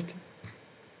purport.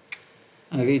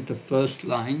 I read the first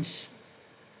lines.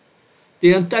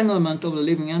 The entanglement of the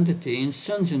living entity in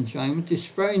sense enjoyment is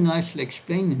very nicely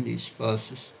explained in these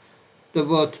verses. The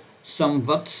word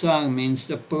samvatsar means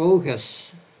the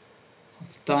progress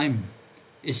of time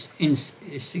is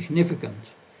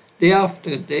significant. Day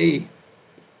after day,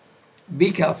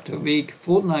 week after week,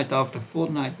 fortnight after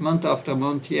fortnight, month after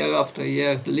month, year after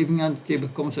year, the living entity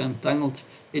becomes entangled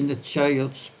in the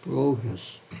chariot's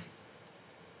progress.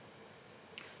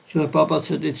 Srila Prabhupada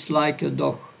said it's like a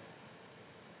dog.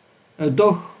 A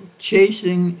dog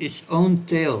chasing its own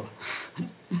tail.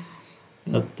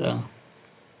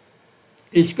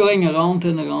 It's going around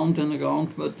and around and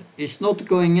around, but it's not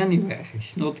going anywhere.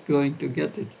 It's not going to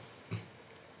get it.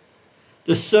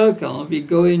 The circle we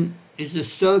go in is a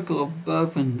circle of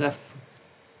birth and death.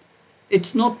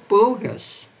 It's not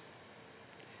progress.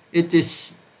 It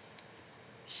is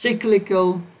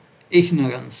cyclical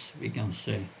ignorance, we can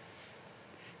say.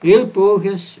 Real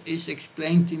progress is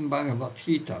explained in Bhagavad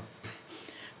Gita.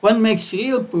 One makes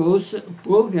real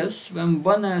progress when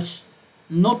one has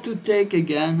not to take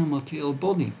again a material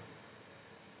body.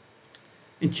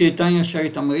 In Chaitanya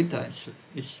Charitamrita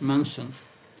is mentioned.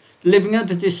 The living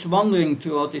entity is wandering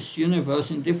throughout this universe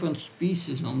in different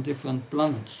species on different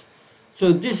planets.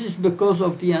 So this is because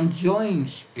of the enjoying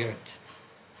spirit.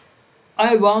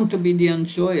 I want to be the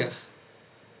enjoyer.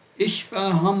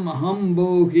 Ishvaraham aham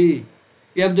bhogi.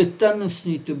 You have the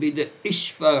tendency to be the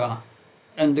Ishvara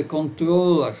and the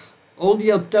controller. All the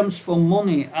attempts for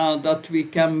money are that we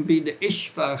can be the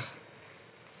Ishvar,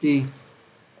 the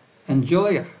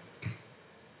enjoyer.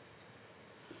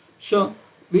 So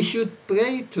we should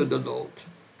pray to the Lord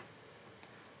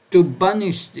to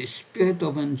banish the spirit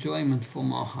of enjoyment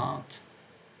from our heart.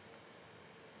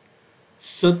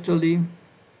 Subtly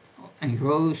and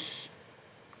gross,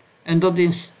 and that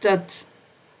instead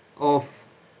of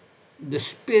the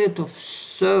spirit of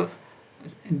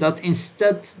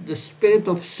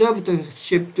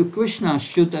servitorship to Krishna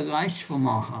should arise from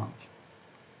our heart.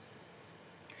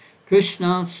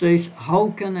 Krishna says, how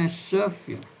can I serve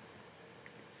you?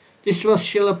 This was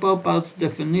Srila Prabhupada's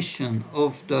definition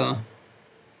of the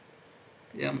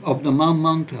Maha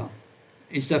Mantra.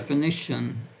 His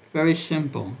definition, very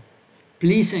simple.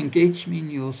 Please engage me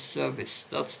in your service.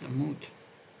 That's the mood.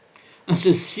 A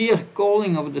sincere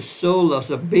calling of the soul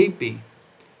as a baby,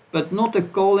 but not a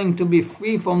calling to be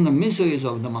free from the miseries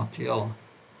of the material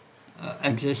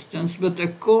existence, but a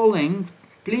calling,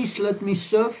 please let me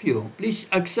serve you. Please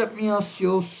accept me as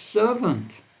your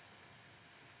servant.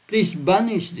 Please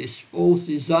banish this false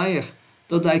desire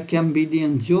that I can be the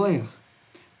enjoyer.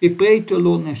 We pray to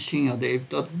Lord Nrsimhadev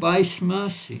that by His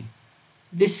mercy,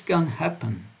 this can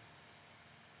happen.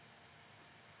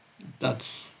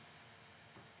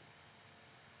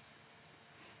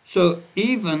 So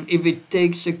even if it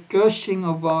takes a crushing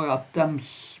of our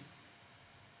attempts,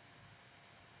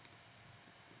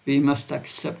 we must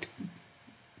accept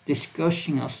this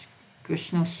crushing as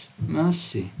Krishna's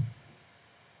mercy.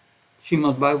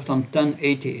 Srimad Bhagavatam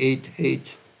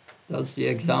 10.88.8, that's the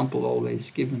example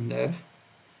always given there.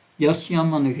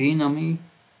 Yasyam anugrinami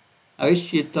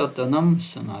arishyatatanam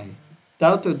sanai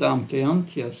tatadam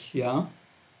triyantyasya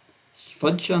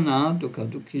svajjana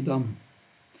dukadukidam.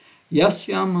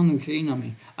 Yasyam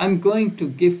anugrinami, I'm going to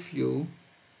give you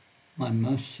my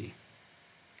mercy.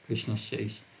 Krishna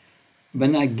says,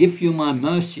 when I give you my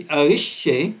mercy,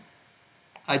 arishye,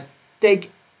 I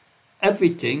take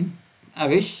everything,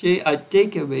 arishye, I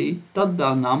take away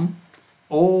tadanam,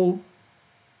 all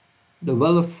the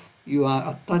wealth you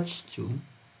are attached to,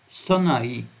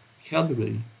 sanai,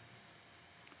 gradually.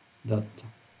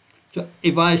 So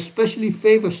if I especially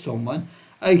favor someone,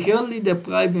 I greatly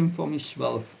deprive him from his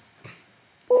wealth.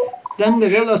 Then the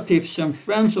relatives and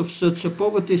friends of such a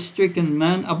poverty-stricken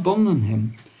man abandon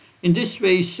him. In this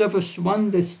way he suffers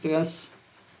one distress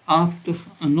after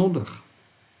another.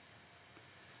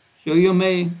 So you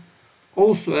may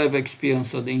also have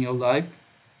experienced that in your life.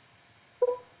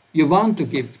 You want to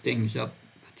give things up,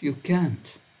 but you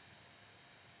can't.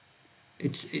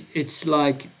 It's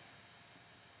like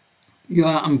you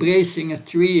are embracing a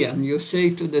tree and you say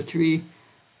to the tree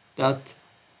that,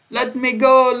 let me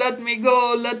go, let me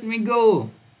go, let me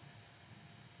go.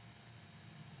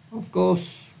 Of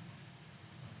course,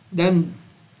 then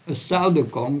a sadhu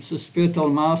comes, a spiritual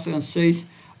master, and says,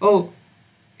 oh,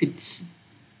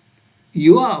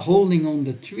 you are holding on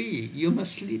the tree, you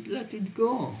must let it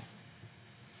go.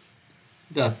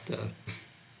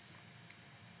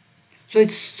 So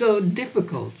it's so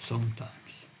difficult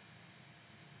sometimes.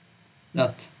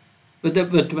 But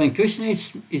when Krishna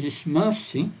is his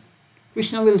mercy,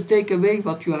 Krishna will take away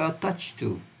what you are attached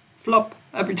to. Flop,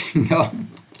 everything gone.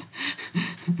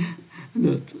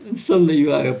 And suddenly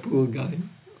you are a poor guy.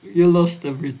 You lost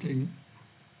everything.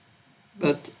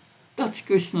 But that's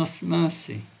Krishna's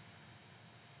mercy.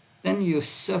 Then you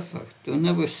suffer. To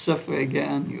never suffer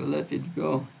again, you let it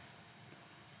go.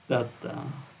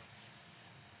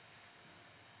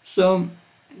 So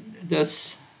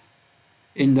that's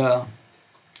in the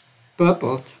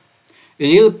purport.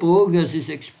 Real progress is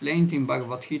explained in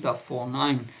Bhagavad Gita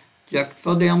 4.9.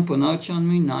 Jaktvadayam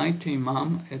punarchanmi naiti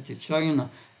imam eticharana.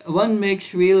 One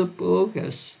makes real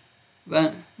progress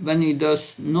when he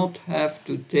does not have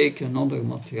to take another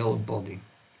material body.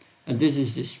 And this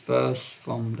is this verse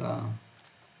from the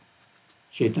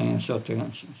Chaitanya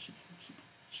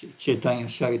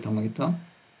Charitamrita.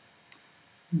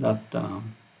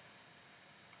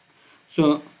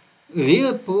 So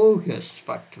real progress,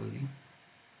 factually,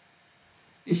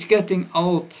 is getting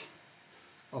out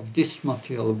of this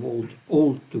material world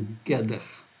altogether,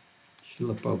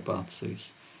 Srila Prabhupada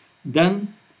says.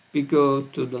 Then we go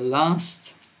to the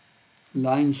last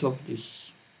lines of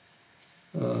this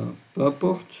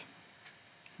purport,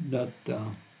 that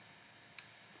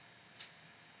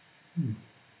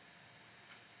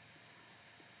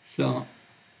so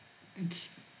it's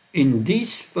in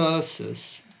these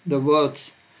verses the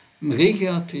words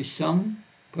Mrigya Trisam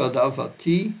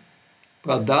Pradavati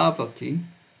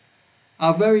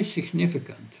are very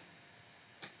significant,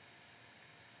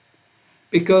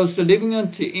 because the living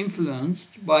entity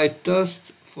influenced by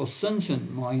thirst for sense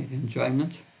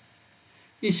enjoyment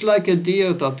is like a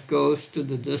deer that goes to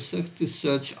the desert to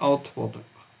search out for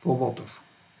water.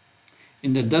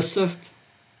 In the desert,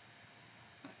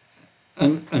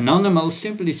 an animal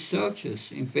simply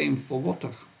searches in vain for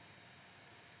water.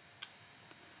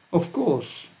 Of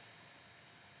course,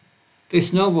 there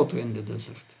is no water in the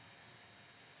desert.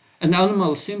 An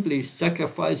animal simply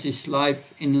sacrifices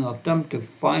life in an attempt to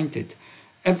find it.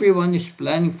 Everyone is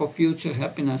planning for future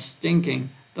happiness, thinking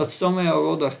that somewhere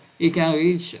or other he can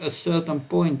reach a certain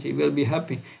point, he will be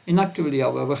happy. Inactively,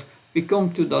 however, we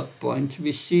come to that point,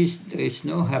 we see there is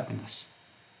no happiness.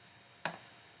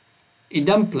 He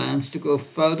then plans to go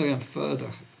further and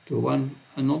further to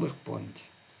another point.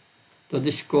 That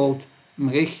is called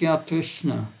Mrigya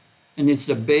Trishna, and it's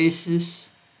the basis,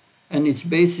 and its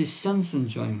basis sense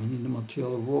enjoyment in the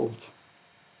material world.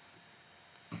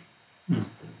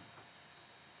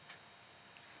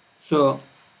 So,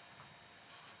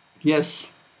 yes,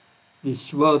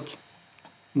 this word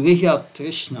Mrigya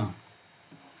Trishna,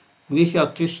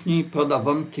 Mrigya Trishni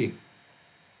Pradavanti,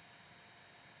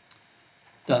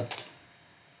 that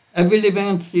every living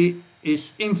entity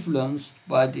is influenced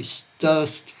by this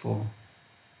thirst for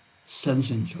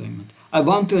sense enjoyment. I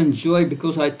want to enjoy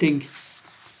because I think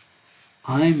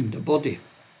I'm the body.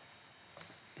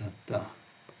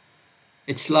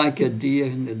 It's like a deer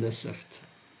in the desert.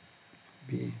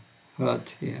 We heard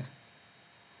here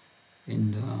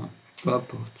in the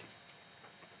purport.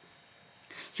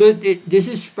 So this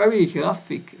is very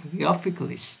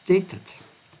graphically stated.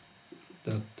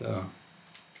 That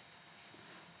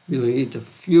we'll read a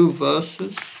few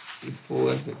verses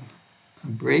before having a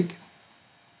break.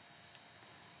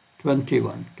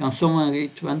 21. Can someone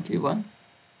read 21?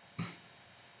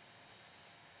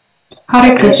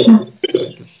 Hare Krishna.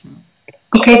 Hare Krishna.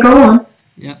 Okay, go on.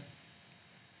 Yeah.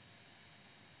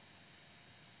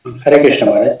 Hare Krishna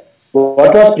Maharaj.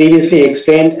 What was previously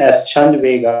explained as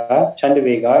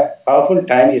Chandavega, powerful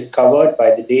time is covered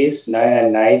by the days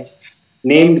and nights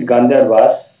named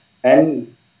Gandharvas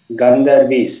and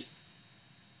Gandharvis.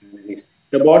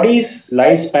 The body's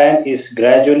lifespan is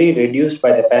gradually reduced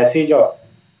by the passage of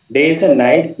days and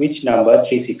night, which number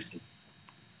 360.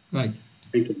 Right.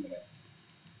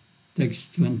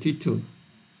 Text 22.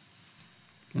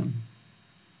 Can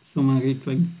someone read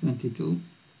 22?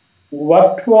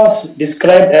 What was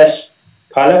described as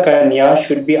Kalakanya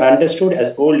should be understood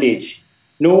as old age,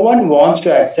 No one wants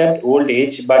to accept old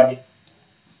age, but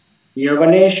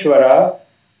Yavaneshwara,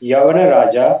 Yavana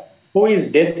Raja, who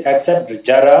is death, accepts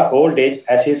Jara, old age,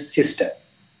 as his sister.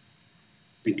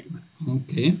 Thank you.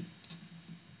 Okay.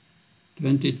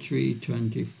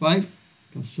 23:25.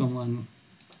 Can someone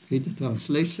read the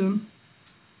translation?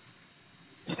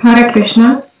 Hare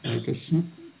Krishna. Hare Krishna.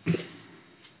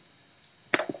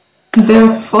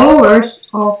 The followers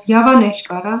of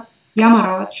Yavaneshwara,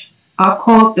 Yamaraj, are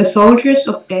called the soldiers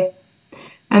of death,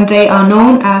 and they are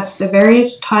known as the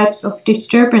various types of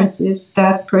disturbances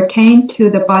that pertain to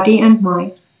the body and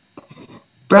mind.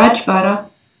 Brajvara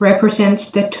represents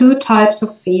the two types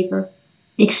of fever,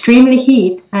 extremely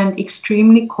heat and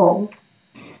extremely cold,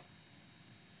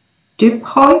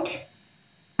 Diphoid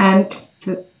and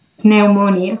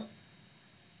pneumonia.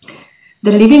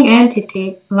 The living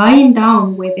entity lying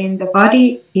down within the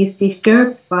body is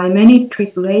disturbed by many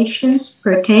tribulations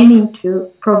pertaining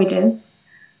to providence,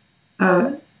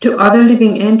 to other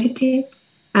living entities,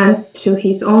 and to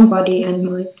his own body and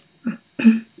mind.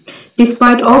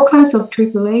 Despite all kinds of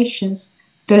tribulations,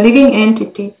 the living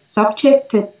entity,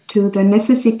 subjected to the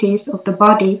necessities of the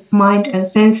body, mind, and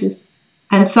senses,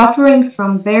 and suffering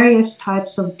from various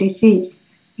types of disease,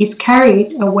 is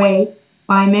carried away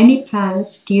by many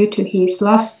plans due to his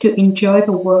lust to enjoy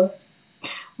the world.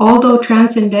 Although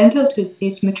transcendental to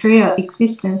this material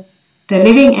existence, the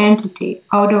living entity,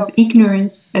 out of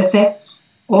ignorance, accepts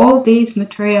all these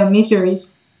material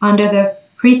miseries under the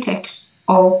pretext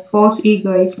of false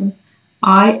egoism,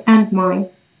 I and mine.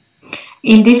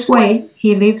 In this way,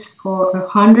 he lives for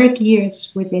 100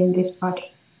 years within this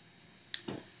body.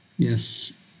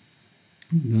 Yes,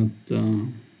 that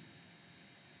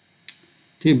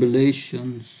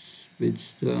tribulations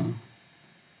which the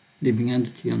living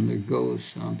entity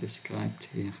undergoes are described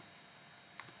here.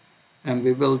 And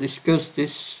we will discuss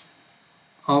this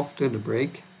after the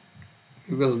break.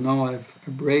 We will now have a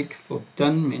break for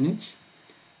 10 minutes.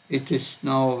 It is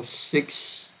now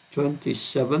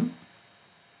 6:27,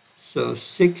 so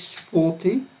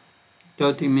 6:40,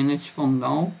 30 minutes from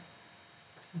now,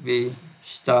 we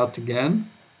start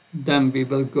again. Then we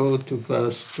will go to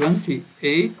verse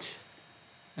 28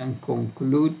 and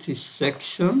conclude this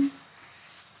section,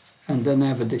 and then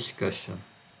have a discussion.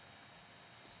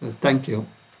 So thank you.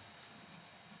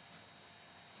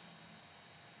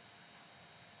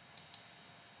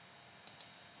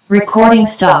 Recording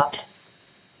stopped.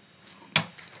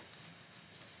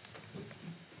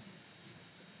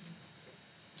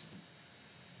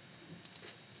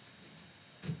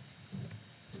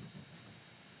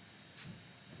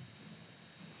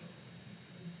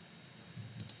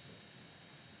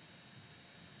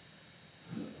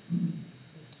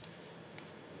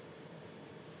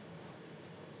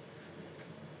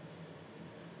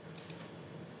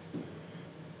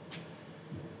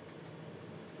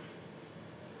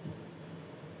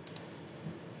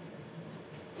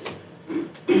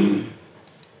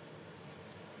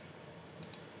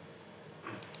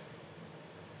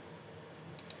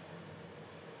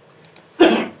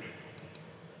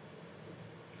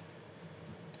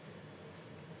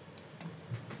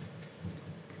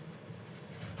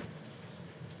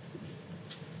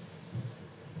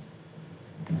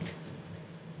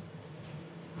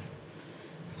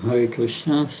 Hare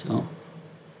Krishna. So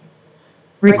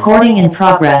Recording in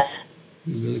progress.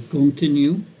 we will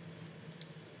continue.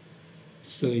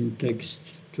 So in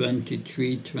text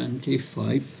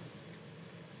 23:25,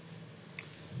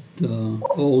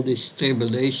 all these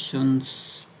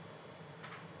tribulations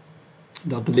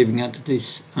that the living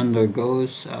entities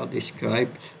undergoes are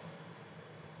described,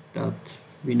 that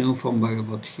we know from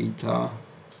Bhagavad Gita: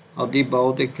 Adi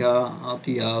Bhaudika,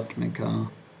 Adi Atmika,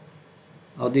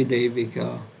 Adi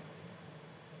Devika.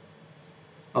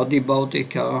 Adi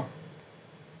Bhaudika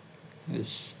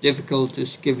is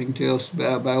difficulties given to us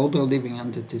by other living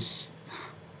entities.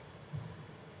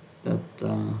 That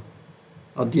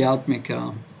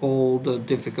Adhyatmika, all the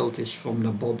difficulties from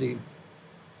the body.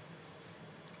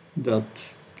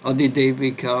 That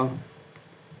Adidevika,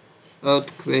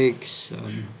 earthquakes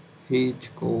and heat,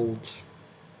 cold.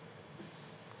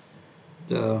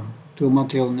 The two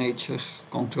material nature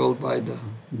controlled by the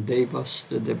devas,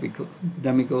 the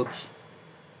demigods.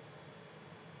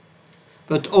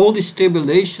 But all these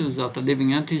tribulations that the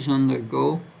living entities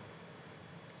undergo,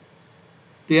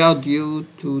 they are due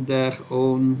to their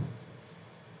own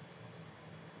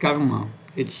karma.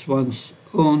 It's one's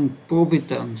own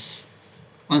providence,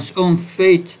 one's own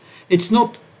fate. It's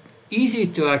not easy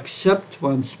to accept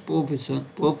one's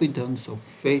providence of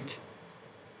fate.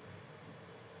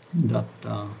 That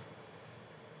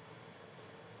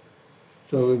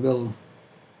so we will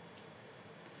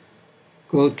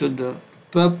go to the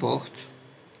purport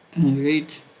and read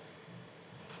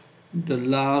the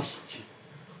last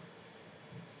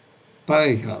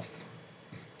paragraph.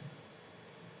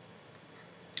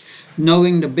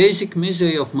 Knowing the basic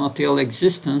misery of material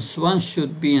existence, one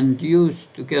should be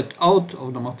induced to get out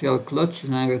of the material clutches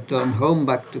and return home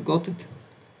back to Godhead.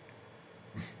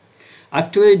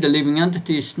 Actually, the living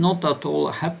entity is not at all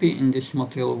happy in this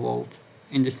material world,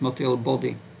 in this material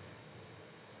body.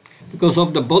 Because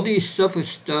of the body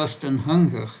suffers thirst and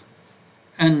hunger,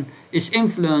 and is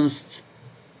influenced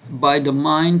by the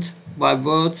mind, by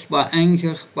words, by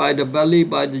anger, by the belly,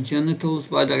 by the genitals,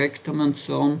 by the rectum, and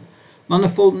so on.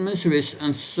 Manifold miseries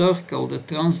encircle the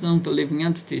transcendental living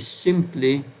entity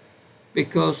simply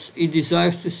because he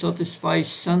desires to satisfy his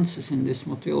senses in this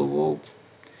material world.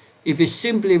 If he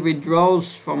simply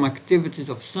withdraws from activities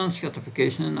of sense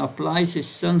gratification and applies his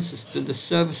senses to the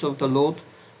service of the Lord,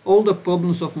 all the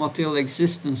problems of material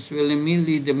existence will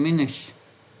immediately diminish.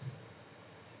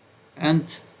 And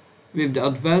with the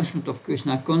advancement of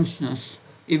Krishna consciousness,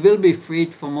 he will be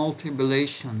freed from all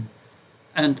tribulation,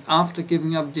 and after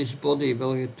giving up this body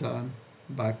will return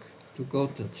back to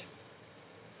Godhead.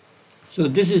 So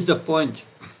this is the point.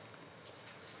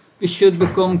 We should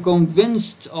become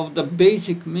convinced of the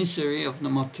basic misery of the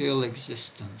material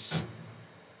existence.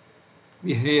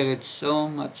 We hear it so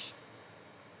much,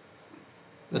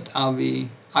 but are we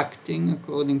acting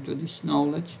according to this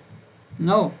knowledge?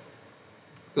 No,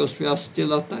 because we are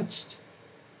still attached.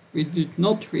 We did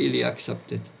not really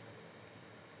accept it.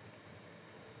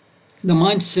 The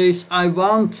mind says, I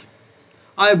want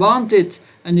it,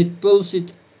 and it pulls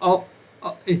it out.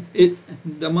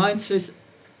 The mind says,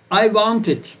 I want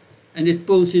it, and it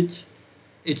pulls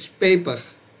its paper,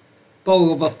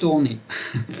 power of attorney.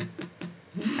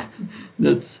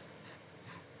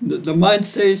 The mind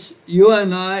says, you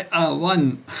and I are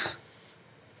one.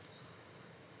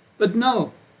 But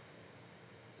no,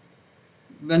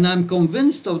 when I'm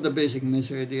convinced of the basic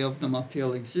misery of the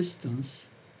material existence,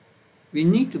 we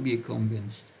need to be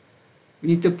convinced. We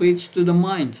need to preach to the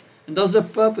mind. And that's the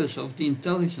purpose of the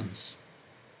intelligence.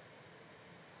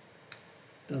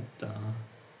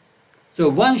 So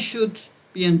one should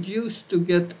be induced to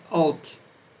get out.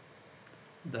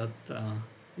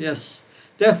 Yes.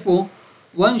 Therefore,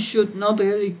 one should not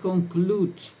really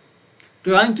conclude,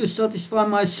 trying to satisfy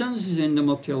my senses in the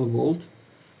material world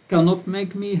cannot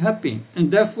make me happy.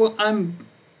 And therefore, I'm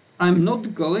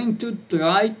not going to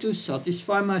try to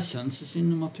satisfy my senses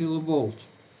in the material world.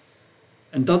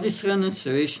 And that is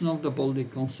renunciation of the body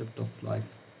concept of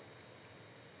life.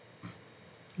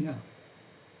 Yeah.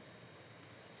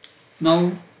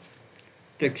 Now,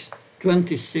 text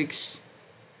 26,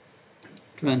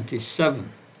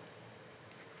 27.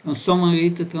 Can someone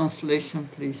read the translation,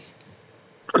 please?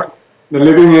 The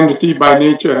living entity by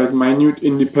nature has minute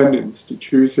independence to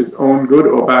choose his own good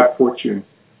or bad fortune.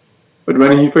 But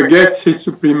when he forgets his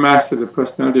Supreme Master, the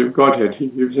Personality of Godhead, he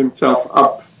gives himself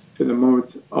up to the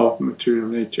modes of material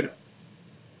nature.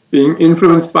 Being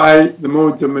influenced by the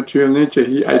modes of material nature,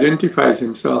 he identifies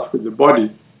himself with the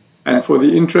body, and for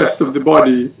the interest of the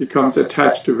body becomes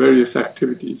attached to various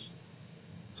activities.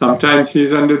 Sometimes he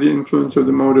is under the influence of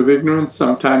the mode of ignorance,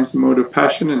 sometimes the mode of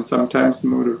passion, and sometimes the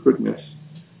mode of goodness.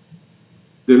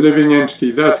 The living entity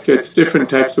thus gets different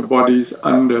types of bodies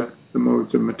under the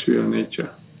modes of material nature.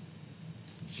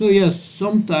 So yes,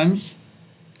 sometimes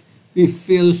we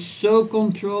feel so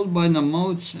controlled by the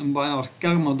modes and by our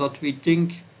karma that we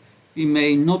think we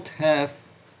may not have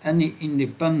any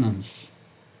independence.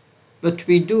 But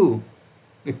we do,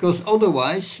 because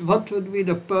otherwise, what would be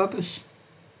the purpose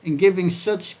in giving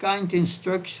such kind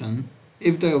instruction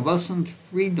if there wasn't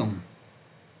freedom?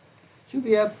 So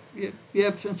we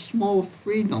have some small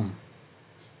freedom.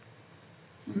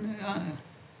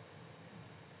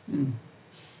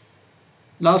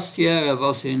 Last year I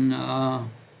was in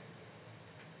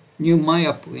New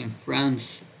Mayapur in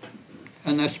France,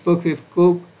 and I spoke with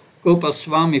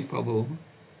Gopaswami Prabhu.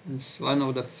 He's one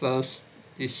of the first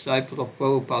disciples of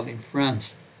Prabhupada in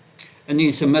France, and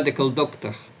he's a medical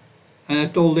doctor. And I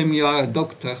told him, you are a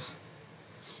doctor,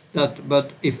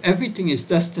 but if everything is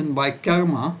destined by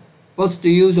karma, what's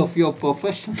the use of your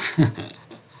profession?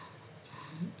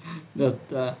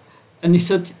 And he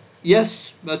said,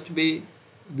 yes, but we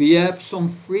have some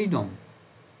freedom.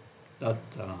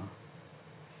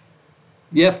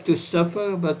 We have to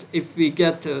suffer, but if we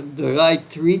get the right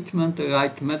treatment, the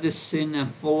right medicine, and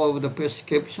follow the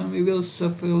prescription, we will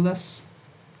suffer less.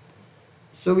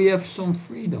 So we have some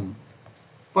freedom.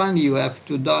 Finally, you have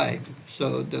to die.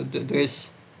 So there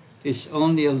is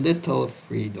only a little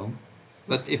freedom.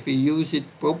 But if we use it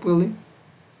properly,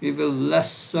 we will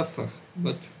less suffer.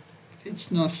 But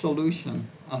it's no solution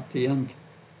at the end.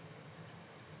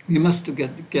 We must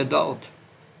get out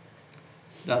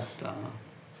that.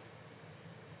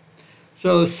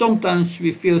 So sometimes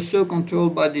we feel so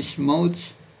controlled by these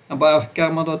modes and by our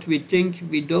karma that we think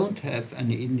we don't have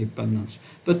any independence.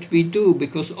 But we do,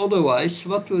 because otherwise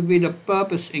what would be the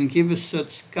purpose in giving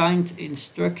such kind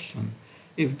instruction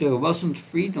if there wasn't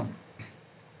freedom?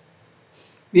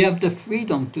 We have the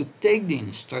freedom to take the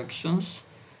instructions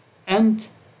and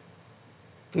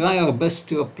try our best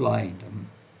to apply them.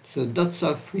 So that's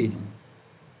our freedom.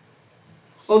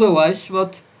 Otherwise,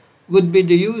 what would be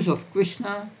the use of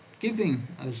Krishna giving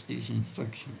us these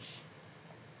instructions?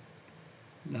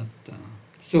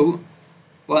 So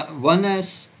one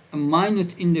has a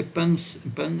minute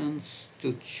independence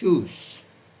to choose.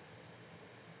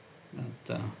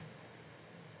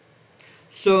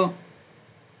 So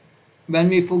when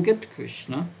we forget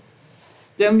Krishna,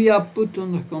 then we are put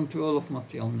under control of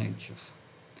material nature.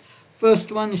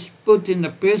 First one is put in the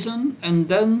prison, and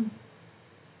then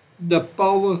the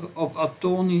power of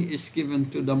attorney is given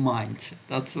to the mind.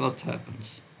 That's what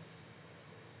happens.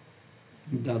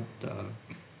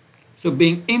 So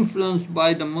being influenced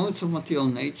by the modes of material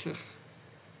nature,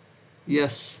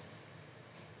 yes,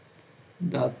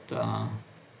 that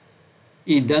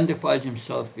he identifies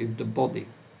himself with the body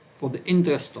for the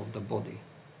interest of the body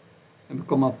and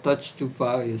become attached to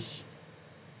various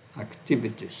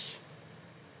activities.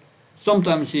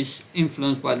 Sometimes he's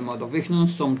influenced by the mode of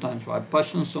ignorance, sometimes by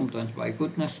passion, sometimes by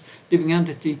goodness. Living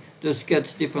entity thus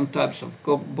gets different types of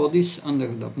bodies under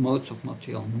the modes of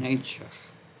material nature.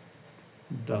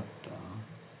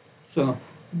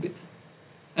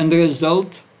 And the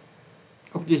result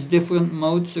of these different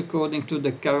modes, according to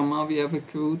the karma we have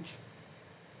accrued,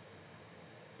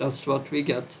 that's what we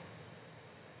get,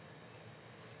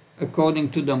 according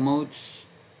to the modes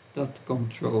that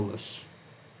control us.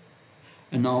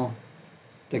 And now,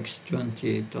 text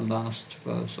 28, the last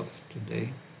verse of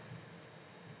today.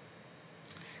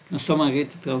 Can someone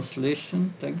read the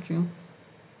translation? Thank you.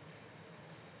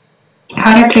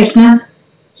 Hare Krishna.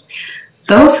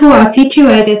 Those who are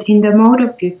situated in the mode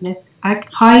of goodness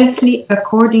act piously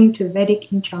according to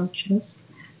Vedic injunctions.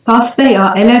 Thus they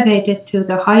are elevated to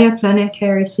the higher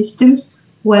planetary systems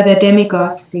where the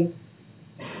demigods live.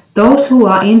 Those who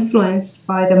are influenced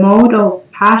by the mode of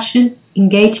passion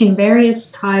engage in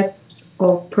various types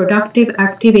of productive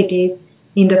activities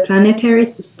in the planetary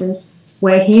systems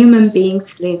where human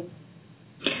beings live.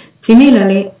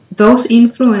 Similarly, those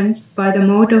influenced by the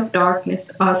mode of darkness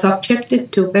are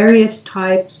subjected to various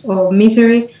types of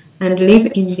misery and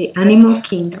live in the animal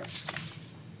kingdom.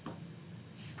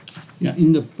 Yeah,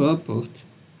 in the purport,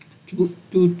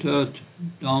 two-thirds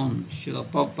down, Srila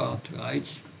Prabhupada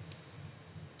writes,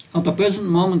 at the present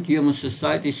moment, human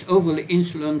society is overly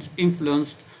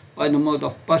influenced by the mode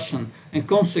of passion, and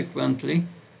consequently,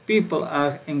 people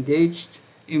are engaged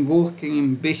in working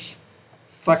in big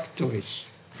factories.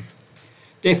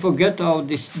 They forget how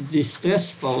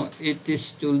distressful it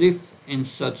is to live in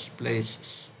such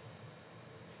places.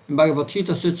 In Bhagavad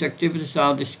Gita, such activities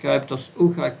are described as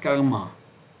ugra karma.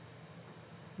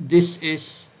 This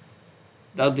is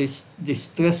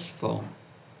distressful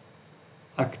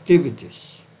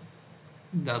activities.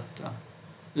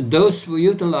 Those who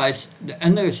utilize the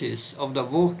energies of the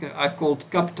worker are called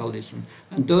capitalism,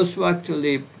 and those who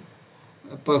actually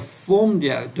perform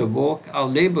the work are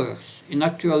laborers. In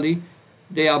actually,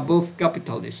 they are both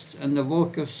capitalists, and the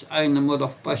workers are in the mode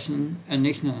of passion and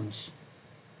ignorance.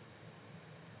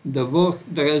 The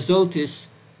result is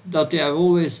that they are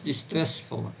always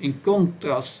distressful, in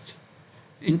contrast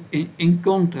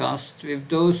with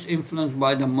those influenced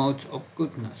by the modes of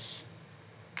goodness.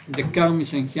 The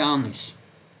karmis and jnanis.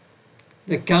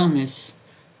 The karmis,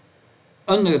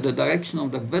 under the direction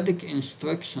of the Vedic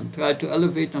instruction, try to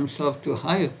elevate themselves to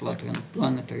higher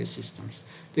planetary systems.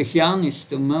 The jnanis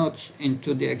to merge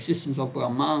into the existence of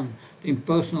Brahman, the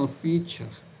impersonal feature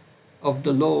of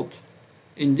the Lord.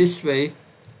 In this way,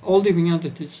 all living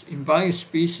entities in various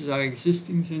species are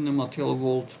existing in the material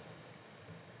world.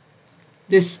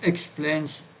 This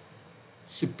explains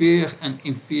superior and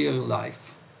inferior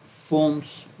life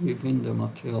forms within the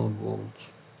material world.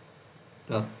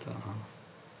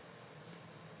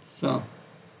 So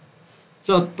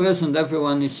at present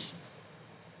everyone is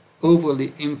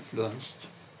overly influenced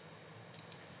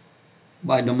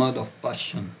by the mode of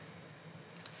passion.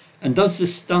 And that's the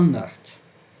standard.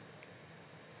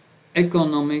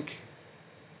 Economic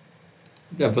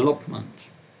development,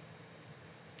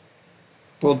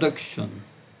 production.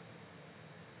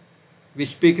 We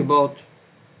speak about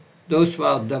those who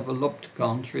are developed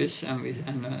countries, and we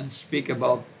speak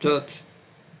about third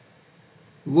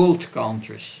world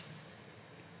countries.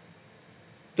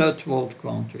 Third world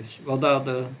countries. What are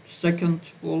the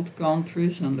second world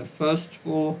countries and the first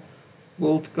world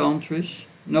countries?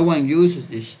 No one uses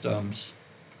these terms.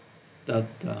 But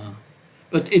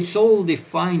it's all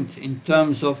defined in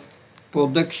terms of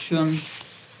production,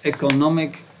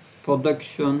 economic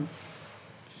production.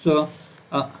 So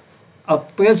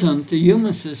at present, the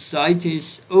human society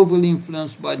is overly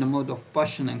influenced by the mode of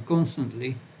passion, and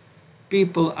constantly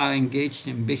people are engaged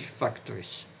in big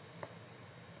factories.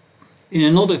 In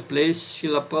another place,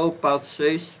 Srila Prabhupada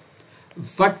says,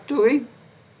 factory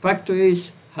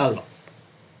is hell.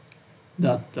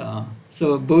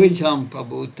 So Burijan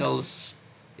Prabhu tells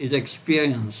his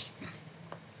experience.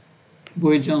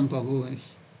 Burijan Prabhu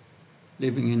is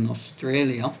living in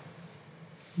Australia,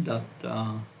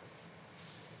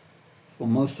 for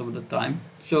most of the time.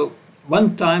 So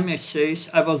one time he says,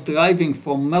 I was driving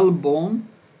from Melbourne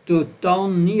to a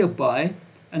town nearby,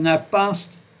 and I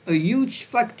passed a huge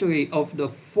factory of the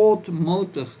Ford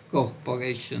Motor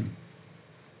Corporation.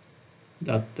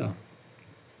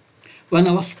 When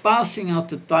I was passing at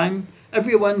the time,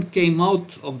 everyone came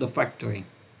out of the factory.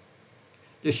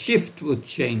 The shift would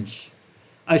change.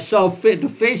 I saw the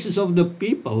faces of the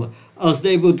people as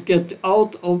they would get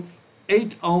out of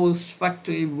 8 hours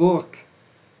factory work.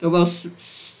 There was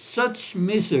such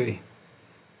misery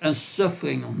and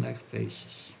suffering on their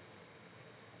faces.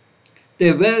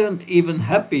 They weren't even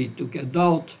happy to get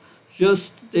out,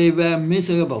 just they were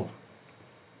miserable.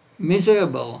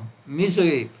 Miserable,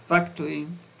 misery, factory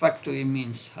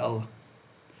means hell.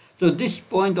 So this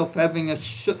point of having a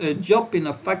job in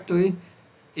a factory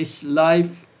is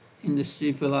life in the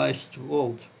civilized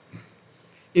world.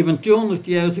 Even 200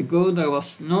 years ago, there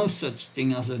was no such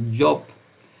thing as a job.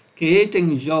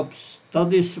 Creating jobs,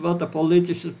 that is what the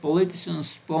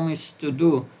politicians promise to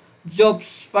do.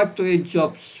 Jobs,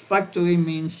 factory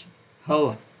means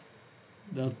hell.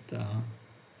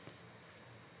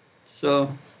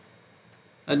 So,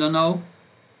 I don't know,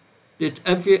 did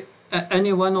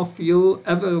any one of you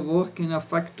ever work in a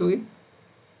factory?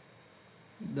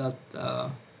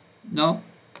 No?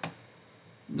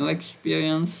 No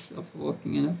experience of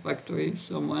working in a factory?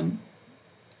 Someone?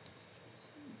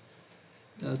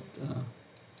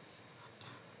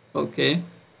 Okay.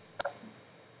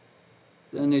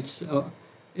 Then it's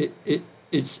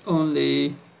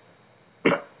only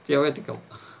theoretical.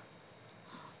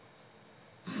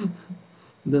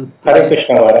 Hare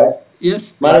Krishna Maharaj.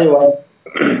 Yes. Maharaj,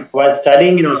 while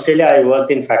studying in Australia, I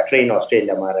worked in factory in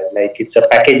Australia, Maharaj. Like it's a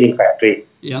packaging factory.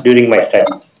 Yeah. During my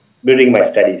studies,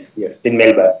 yes, in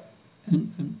Melbourne.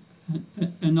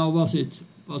 And how was it?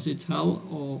 Was it hell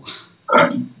or?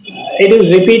 It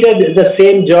is repeated the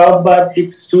same job, but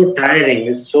it's too tiring.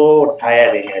 It's so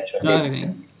tiring actually.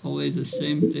 Tiring. Always the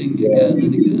same thing again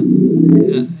and again.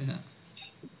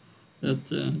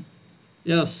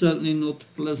 Yeah. Certainly not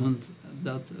pleasant.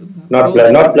 Not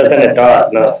pleasant at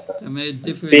all. No. They made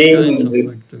different kinds of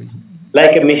factory.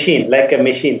 Like a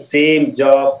machine. Same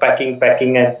job, packing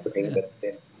and putting the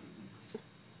same.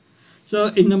 So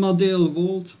in the material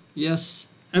world, yes,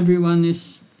 everyone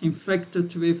is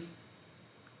infected with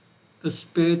a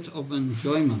spirit of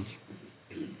enjoyment.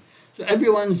 So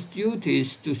everyone's duty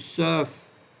is to serve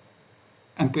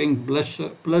and bring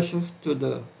pleasure to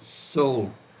the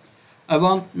soul. I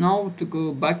want now to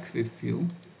go back with you.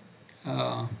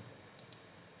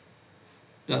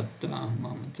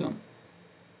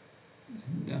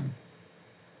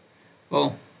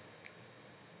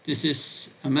 This is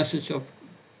a message of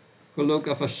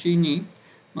Goloka Vashini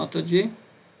Mataji.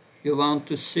 You want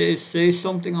to say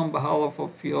something on behalf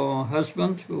of your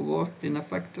husband who worked in a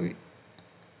factory?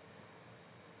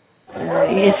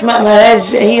 Yes,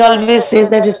 Maharaj, he always says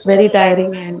that it's very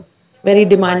tiring and very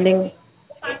demanding,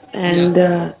 and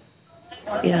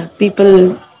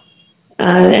people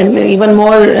and even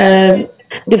more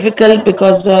difficult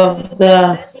because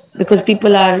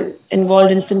people are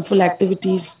involved in sinful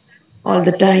activities all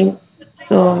the time.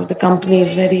 So the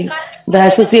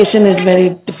association is very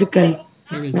difficult,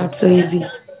 not so easy.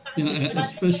 Yeah,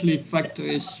 especially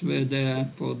factories where they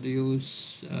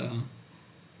produce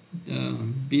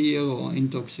beer or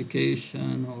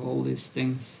intoxication or all these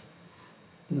things.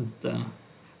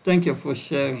 Thank you for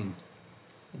sharing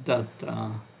that.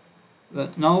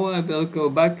 But now I will go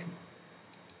back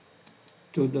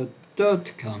to the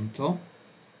third canto.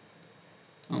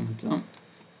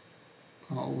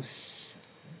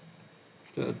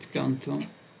 Third canto.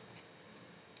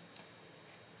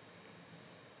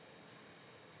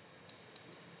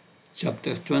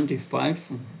 Chapter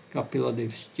 25, Kapila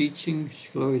Dev's teachings,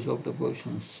 glories of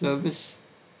devotional service.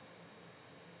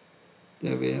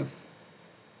 There we have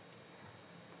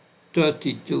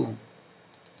 32.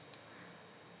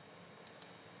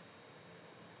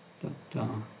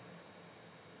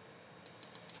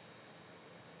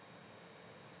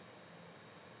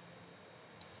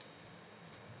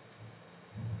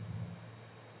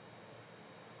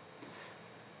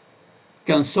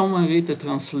 Can someone read the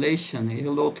translation here?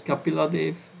 Lord Kapila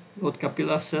Dev, Lord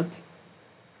Kapila said.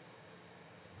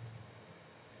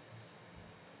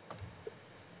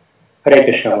 Hare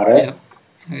Krishna Maharaj. Yeah.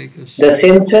 Hare Krishna. The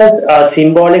senses are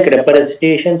symbolic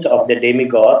representations of the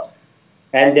demigods,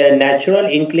 and their natural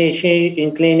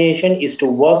inclination is to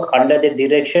work under the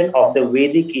direction of the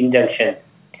Vedic injunctions.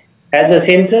 As the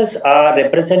senses are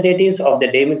representatives of the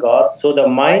demigod, so the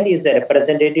mind is the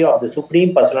representative of the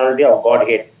Supreme Personality of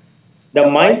Godhead. The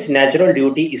mind's natural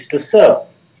duty is to serve.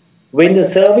 When the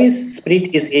service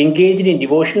spirit is engaged in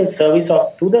devotional service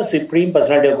to the Supreme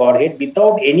Personality of Godhead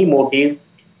without any motive,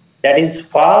 that is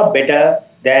far better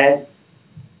than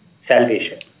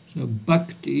salvation. So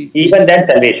bhakti. Even than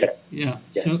salvation. Yeah.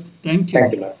 Yes. So thank you.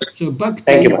 Thank you, So bhakti.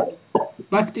 Thank you,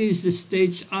 Bhakti is the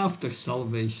stage after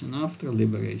salvation, after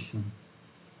liberation.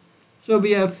 So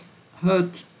we have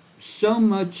heard so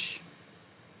much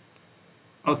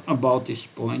about this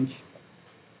point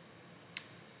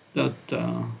that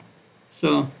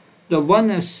so the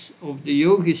oneness of the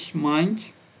yogi's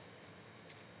mind,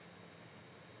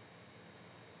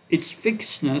 its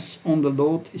fixedness on the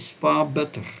Lord is far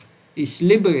better. He's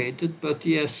liberated, but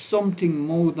he has something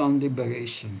more than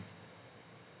liberation.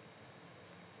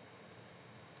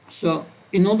 So,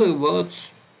 in other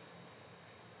words,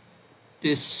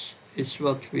 this is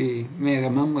what we may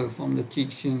remember from the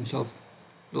teachings of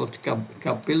Lord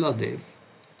Kapila Dev,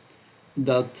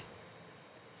 that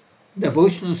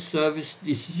devotional service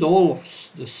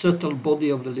dissolves the subtle body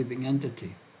of the living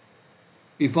entity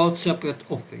without separate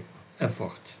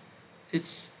effort.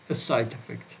 It's a side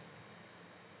effect.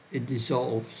 It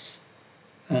dissolves,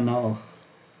 and our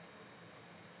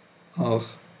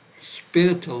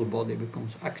spiritual body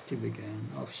becomes active again,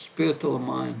 our spiritual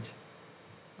mind,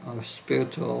 our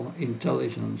spiritual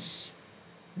intelligence,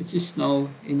 which is now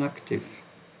inactive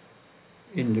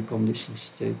in the conditioned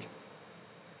state.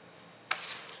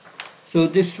 So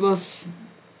this was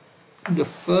the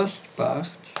first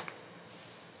part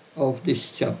of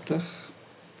this chapter,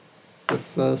 the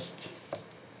first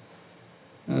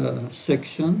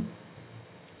section.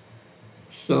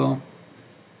 So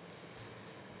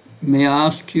may I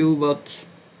ask you, what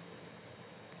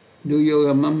do you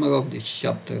remember of this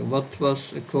chapter? What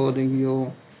was, according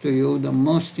to you, the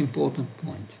most important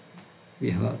point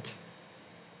we heard?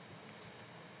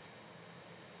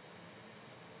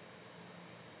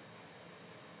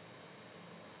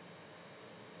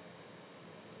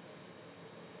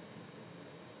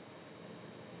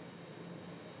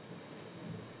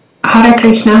 Hare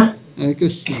Krishna. Hare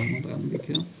Krishna,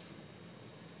 Madam.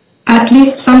 At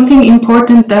least something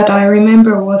important that I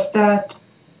remember was that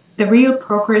the real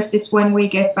progress is when we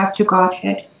get back to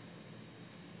Godhead.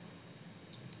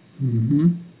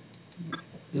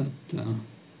 That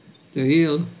the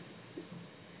real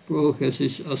progress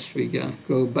is as we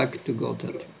go back to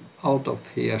Godhead, out of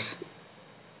here,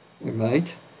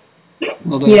 right?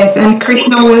 Yes, and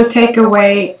Krishna will take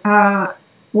away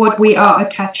what we are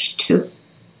attached to,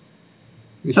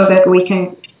 so that we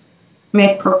can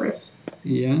make progress.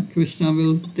 Yeah, Krishna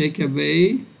will take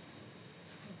away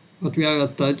what we are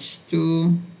attached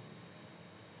to.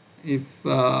 If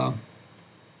that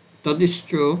is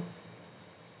true,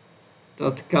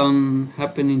 that can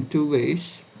happen in two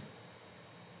ways.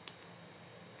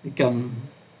 We can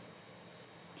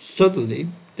suddenly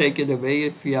take it away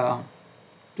if we are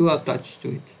too attached to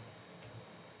it.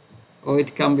 Or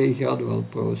it can be a gradual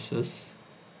process.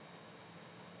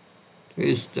 There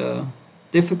is the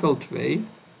difficult way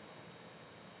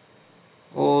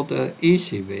or the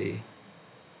easy way.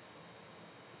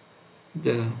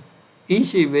 The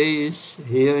easy way is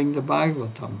hearing the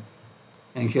Bhagavatam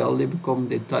and gradually become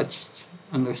detached,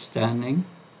 understanding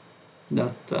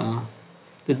that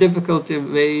the difficult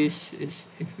way is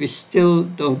if we still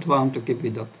don't want to give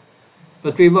it up.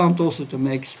 But we want also to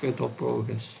make spiritual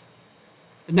progress.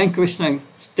 And then Krishna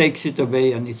takes it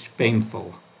away and it's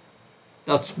painful.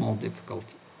 That's more difficult.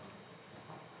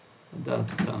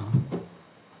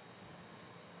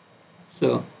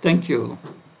 So, thank you,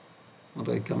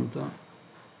 Mother Kanta.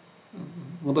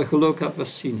 Mother Goloka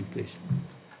Vassini, please.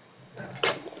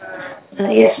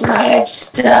 Yes, Maharaj.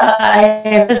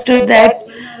 I understood that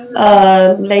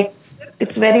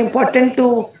it's very important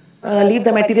to leave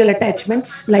the material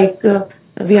attachments.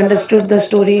 We understood the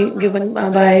story given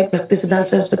by Bhaktisiddhanta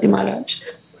Saraswati Maharaj.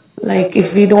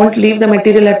 If we don't leave the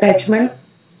material attachment,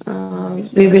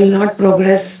 we will not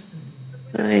progress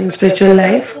in spiritual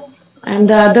life. And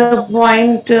the other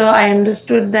point, I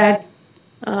understood that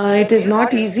it is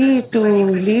not easy to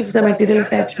leave the material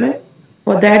attachment.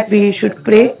 For that, we should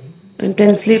pray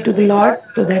intensely to the Lord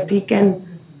so that He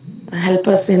can help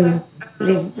us in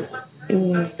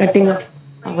cutting off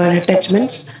our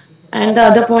attachments. And the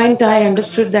other point, I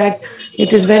understood that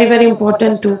it is very, very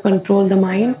important to control the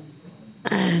mind.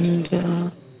 And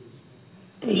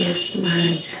yes,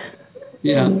 Maharaj.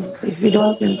 Yeah. If we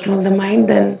don't control the mind,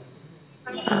 then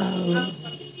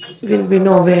we'll be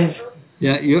nowhere.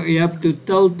 Yeah, you have to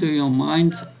tell to your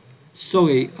mind,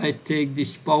 sorry, I take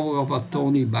this power of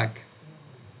attorney back.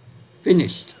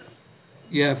 Finished.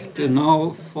 You have to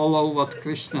now follow what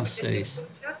Krishna says.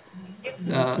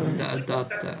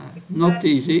 Not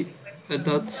easy, but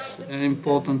that's an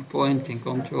important point in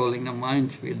controlling the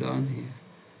mind we learn here.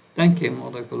 Thank you,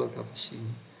 Mother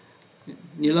Golokavasini.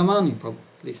 Nilamani,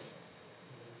 please.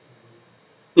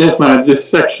 Yes, Maharaj, this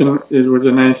section, it was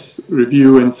a nice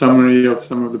review and summary of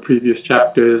some of the previous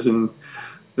chapters and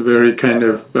a very kind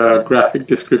of graphic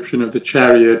description of the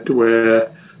chariot where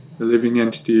the living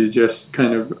entity is just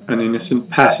kind of an innocent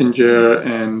passenger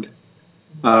and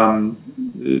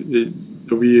the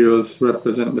wheels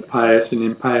represent the pious and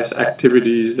impious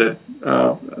activities that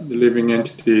the living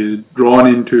entity is drawn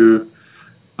into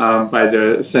by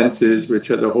the senses, which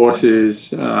are the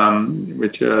horses,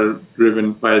 which are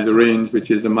driven by the reins, which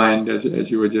is the mind,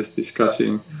 as you were just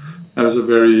discussing. That was a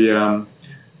very, a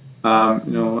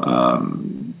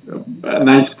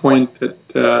nice point that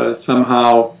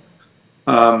somehow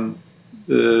the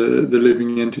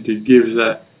living entity gives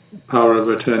that power of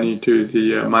attorney to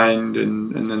the mind,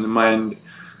 and then the mind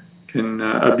can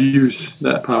abuse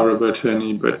that power of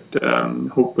attorney, but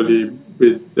hopefully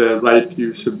with the right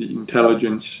use of the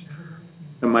intelligence,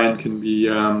 the mind can be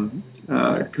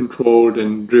controlled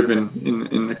and driven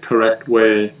in the correct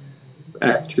way,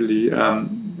 actually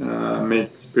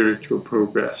make spiritual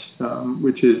progress,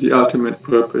 which is the ultimate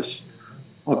purpose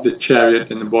of the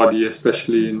chariot and the body,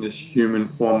 especially in this human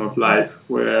form of life,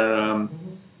 where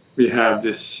we have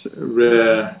this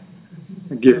rare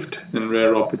gift and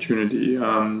rare opportunity,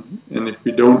 and if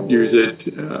we don't use it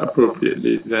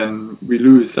appropriately, then we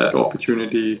lose that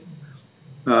opportunity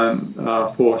and are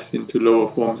forced into lower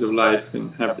forms of life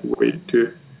and have to wait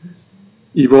to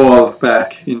evolve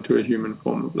back into a human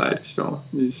form of life. So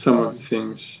these are some of the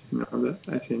things that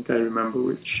I think I remember,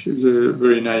 which is a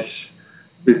very nice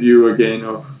review again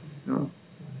of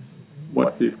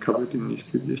what we've covered in these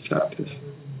previous chapters.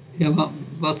 Yeah, but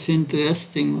what's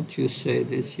interesting what you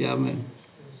said is,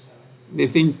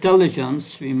 with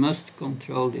intelligence we must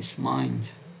control this mind.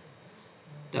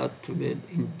 That with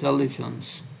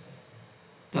intelligence,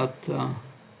 but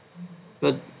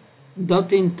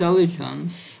that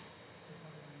intelligence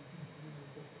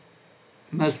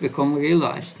must become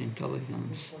realized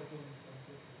intelligence.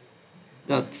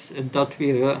 That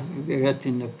we read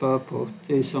in the purport.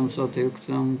 Tesam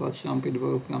satyuktam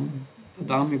vachampidvokam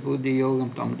adami buddhi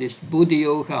yogam tam. This buddhi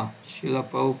yoga, Srila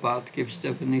Prabhupada gives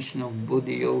definition of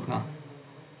buddhi yoga.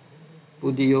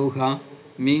 Buddhi yoga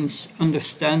means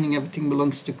understanding everything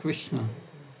belongs to Krishna,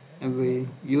 and we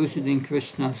use it in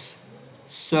Krishna's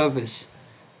service.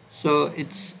 So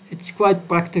it's quite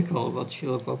practical what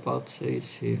Srila Prabhupada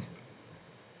says here,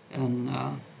 and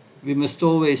we must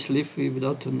always live with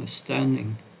that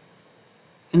understanding.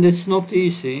 And it's not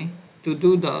easy to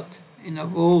do that in a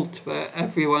world where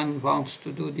everyone wants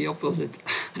to do the opposite.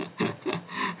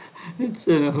 It's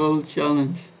a whole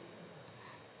challenge.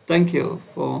 Thank you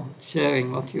for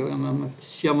sharing what you remembered.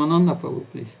 Shyamananda Prabhu,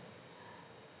 please.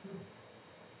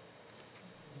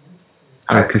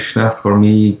 Hare Krishna, for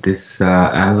me this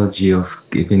analogy of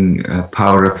giving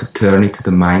power of attorney to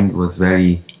the mind was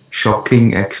very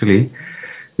shocking actually,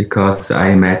 because I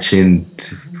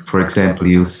imagined, for example,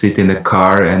 you sit in a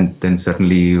car and then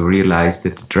suddenly you realize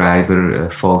that the driver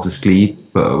falls asleep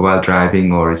while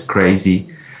driving or is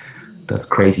crazy, does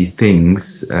crazy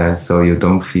things, so you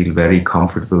don't feel very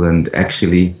comfortable. And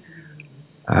actually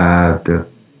the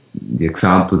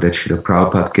example that Srila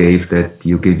Prabhupada gave, that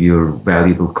you give your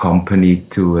valuable company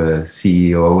to a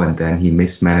CEO and then he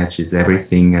mismanages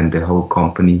everything and the whole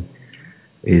company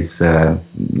is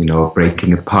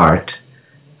breaking apart.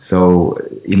 So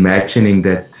imagining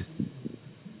that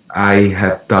I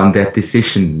have done that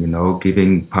decision,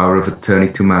 giving power of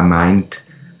attorney to my mind,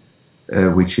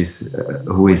 which is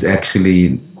who is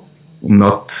actually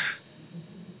not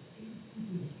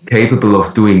capable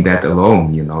of doing that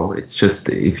alone. It's just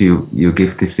if you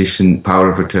give decision power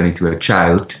of attorney to a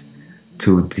child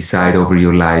to decide over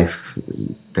your life,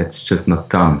 that's just not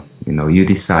done. You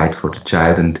decide for the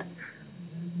child, and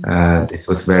this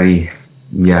was very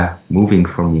moving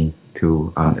for me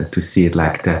to see it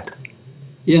like that.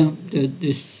 Yeah,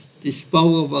 this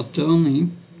power of attorney.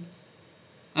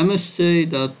 I must say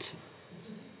that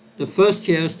the first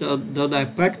years that I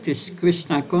practiced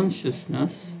Krishna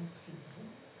consciousness,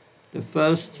 the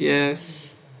first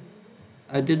years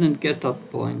I didn't get that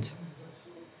point.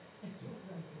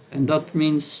 And that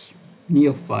means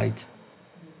neophyte.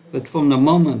 But from the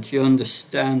moment you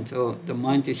understand, oh, the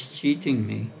mind is cheating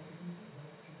me,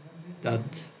 that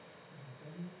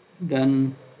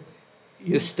then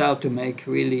you start to make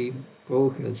really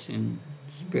progress in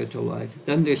spiritual life.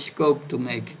 Then there's scope to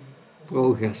make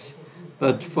progress.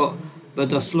 But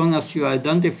as long as you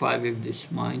identify with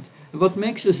this mind, what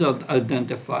makes us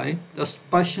identify? That's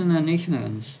passion and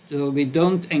ignorance. So we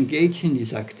don't engage in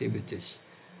these activities.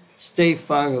 Stay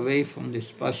far away from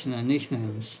this passion and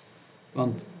ignorance.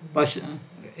 Want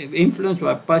influenced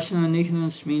by passion and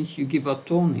ignorance means you give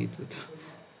autonomy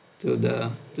to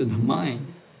the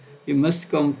mind. You must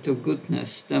come to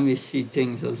goodness, then we see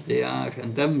things as they are,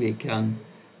 and then we can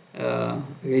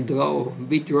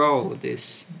withdraw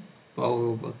this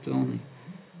power of autonomy.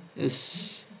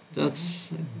 That's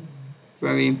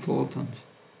very important.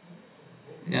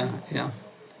 Yeah.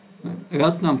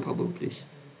 Ratnam Prabhu, please.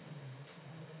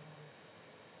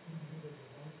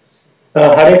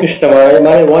 Hare Krishna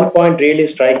Maharaj, one point really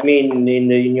strike me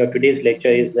in your today's lecture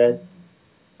is that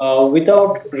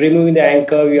without removing the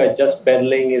anchor, we are just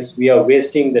pedaling. We are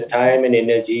wasting the time and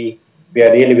energy. We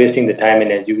are really wasting the time and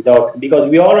energy because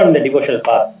we are on the devotional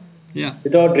path. Yeah.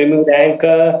 Without removing the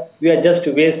anchor, we are just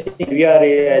wasting. We are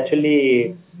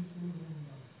actually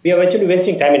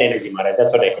wasting time and energy, Maharaj.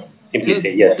 That's what I simply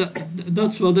say. Yes.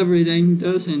 That's what everything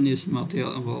does in this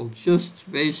material world. Just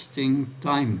wasting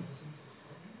time.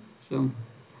 So,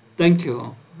 thank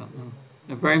you.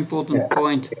 A very important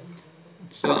point.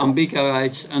 So, Ambika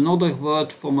writes, another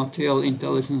word for material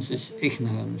intelligence is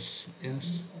ignorance.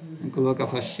 Yes. And Goloka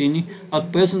Fascini,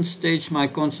 at present stage, my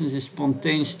conscience is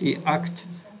spontaneously act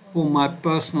for my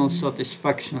personal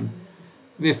satisfaction.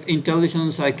 With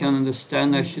intelligence, I can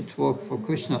understand I should work for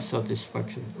Krishna's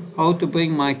satisfaction. How to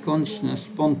bring my consciousness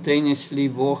spontaneously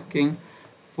working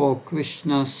for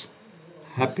Krishna's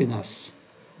happiness?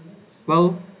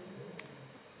 Well,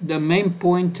 the main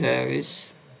point there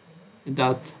is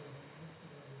that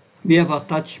we have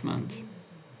attachment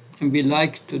and we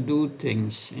like to do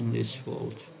things in this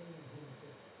world.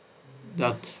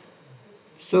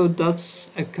 So that's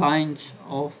a kind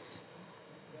of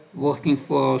working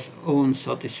for our own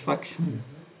satisfaction.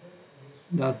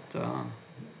 But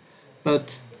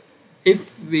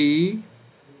if we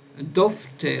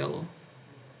dovetail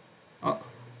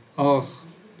our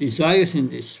desires in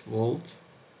this world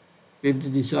with the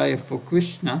desire for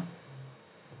Krishna,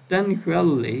 then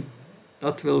gradually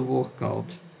that will work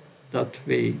out, that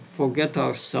we forget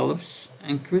ourselves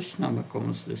and Krishna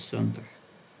becomes the center.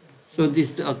 So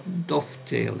this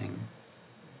dovetailing.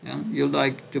 Yeah? You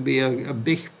like to be a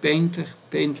big painter,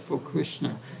 paint for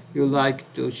Krishna. You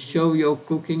like to show your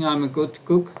cooking, I'm a good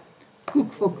cook,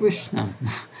 cook for Krishna.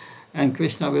 And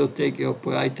Krishna will take your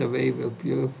pride away, will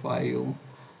purify you,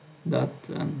 that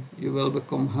you will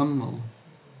become humble.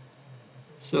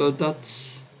 So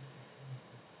this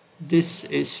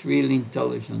is real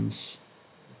intelligence.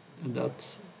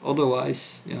 That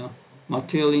otherwise,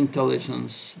 material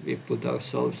intelligence, we put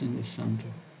ourselves in the center.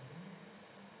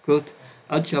 Good.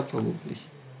 Ajahn Prabhu, please.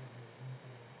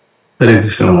 Hare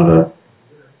Krishna Maharaj.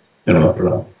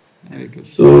 Hare Krishna.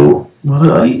 So,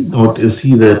 Maharaj, I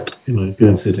see that, you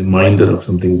can say reminder of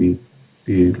something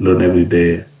we learn every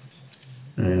day,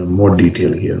 more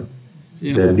detail here,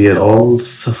 that we are all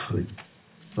suffering.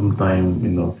 Sometime,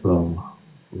 from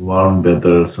warm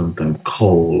weather, sometimes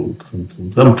cold,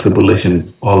 some tribulation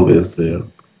is always there.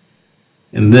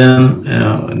 And then,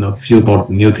 a few more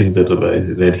new things that I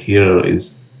read here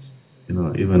is,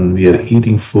 even we are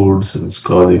eating foods and it's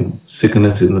causing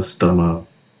sickness in the stomach.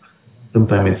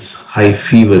 Sometimes it's high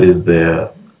fever is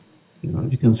there.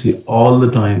 You can see all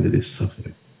the time there is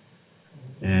suffering.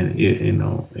 And,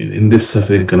 in this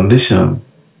suffering condition,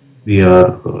 we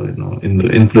are,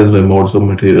 influenced by modes of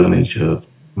material nature,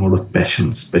 mode of passion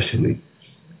especially,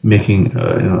 making,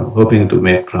 hoping to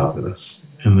make progress.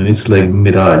 And then it's like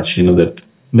mirage, that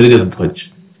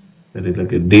Mrigadhwaj, that is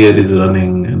like a deer is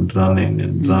running and running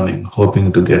and running,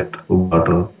 hoping to get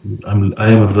water.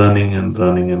 I am running and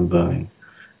running and running.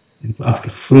 After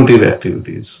fruitive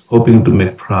activities, hoping to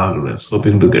make progress,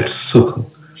 hoping to get sukha.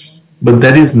 But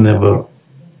that is never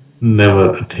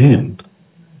attained.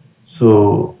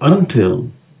 So until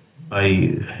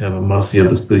I have a mercy of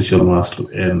the spiritual master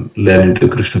and land into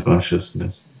Krishna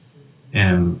consciousness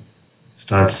and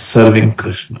start serving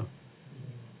Krishna,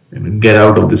 and get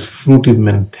out of this fruitive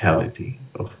mentality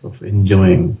of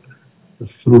enjoying the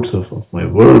fruits of my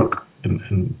work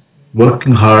and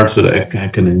working hard so that I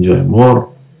can enjoy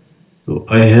more. So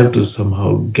I have to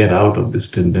somehow get out of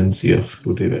this tendency of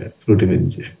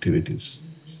fruitive activities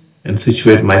and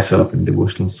situate myself in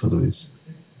devotional service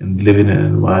and live in an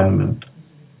environment,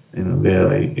 where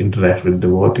I interact with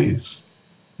devotees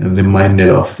and reminded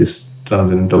of this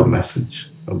transcendental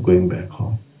message of going back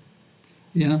home.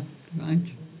 Yeah, right.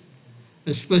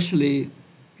 Especially,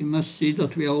 we must see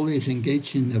that we always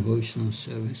engage in devotional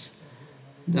service.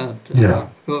 That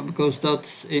because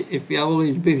that's, if we are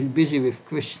always busy with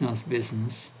Krishna's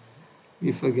business,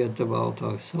 we forget about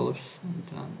ourselves, and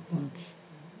that's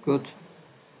good.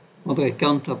 Mother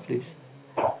Kanta, please.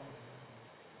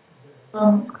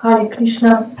 Hare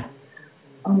Krishna.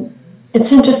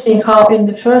 It's interesting how in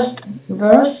the first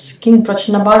verse, King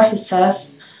Prachinabharti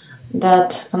says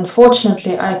that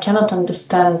unfortunately I cannot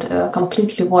understand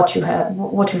completely what you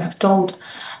have told,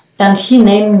 and he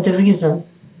named the reason.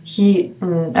 He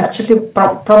actually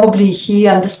probably he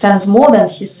understands more than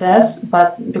he says,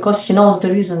 but because he knows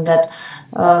the reason, that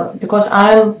because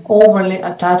I am overly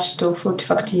attached to fruitive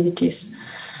activities,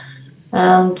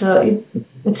 and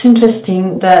it's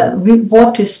interesting that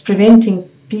what is preventing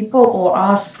people or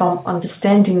us from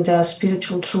understanding the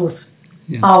spiritual truth,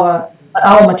 our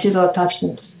material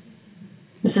attachments.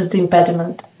 This is the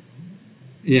impediment.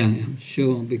 Yeah,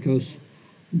 sure, because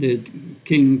the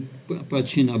King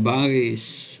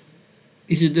Prachinabharti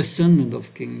is a descendant of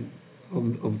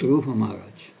of Dhruva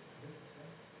Maharaj.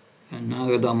 And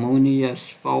Narada Muni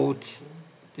has thought,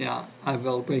 I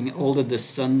will bring all the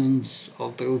descendants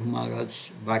of Dhruva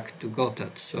Maharaj back to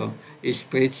Godhead. So he's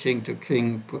preaching to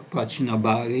King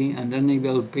Prachinabharti, and then he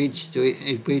preaches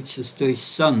to his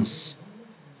sons,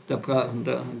 the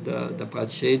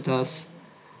Prachetas,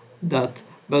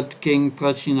 but King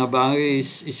Prachinabharti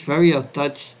is very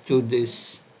attached to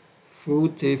this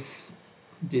fruitive,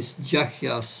 these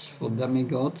jahyas for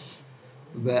demigods,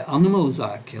 where animals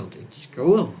are killed. It's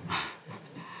cruel.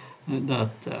 And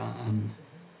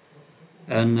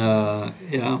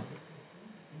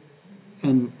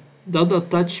that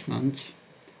attachment,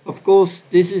 of course,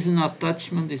 this is an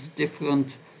attachment is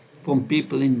different from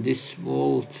people in this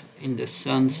world, in the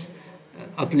sense,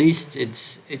 at least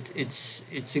it's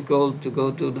a goal to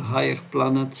go to the higher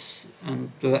planets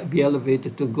and to be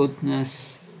elevated to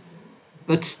goodness,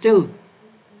 but still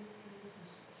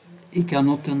he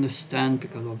cannot understand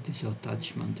because of this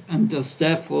attachment, and thus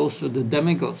therefore also the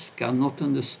demigods cannot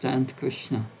understand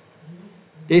Krishna.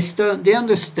 They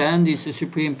understand he's the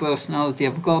Supreme Personality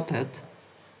of Godhead,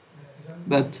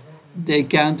 but they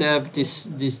can't have this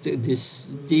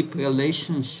deep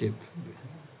relationship,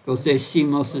 because they see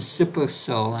him as a super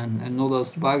soul and not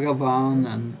as Bhagavan,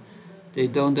 and they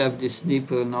don't have this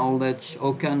deeper knowledge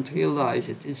or can't realize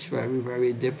it. It's very,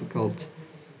 very difficult.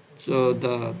 So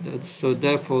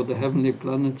therefore the heavenly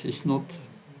planets is not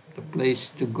the place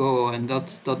to go, and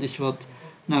that is what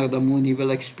Narada Muni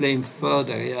will explain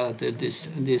further.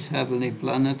 These heavenly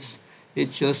planets,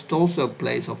 it's just also a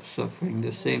place of suffering.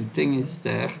 The same thing is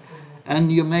there,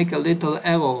 and you make a little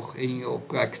error in your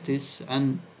practice,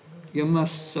 and you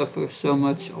must suffer so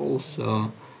much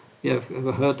also. You have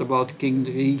heard about King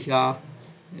Riha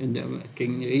in the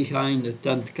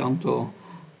 10th canto,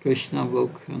 Krishna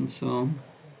book, and so on.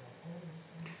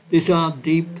 These are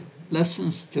deep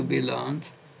lessons to be learned,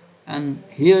 and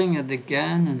hearing it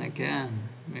again and again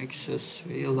makes us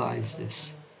realize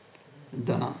this.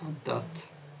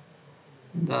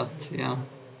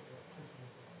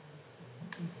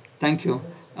 Thank you.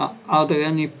 Are there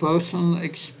any personal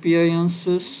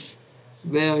experiences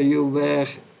where you were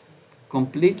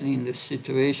completely in the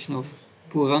situation of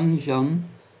Puranjan?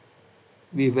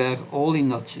 We were all in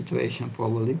that situation,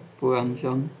 probably,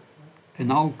 Puranjan.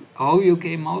 And how you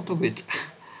came out of it?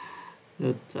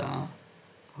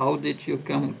 How did you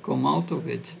come out of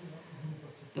it?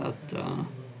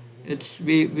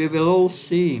 We will all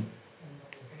see.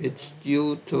 It's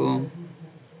due to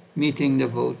meeting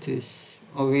devotees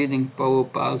or reading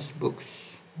Prabhupada's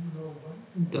books.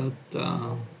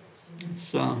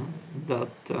 So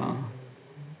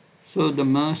the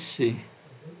mercy.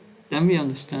 Then we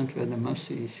understand where the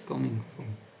mercy is coming from.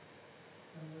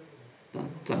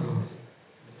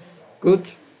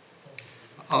 Good.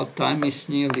 Our time is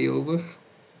nearly over.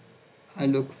 I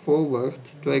look forward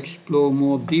to explore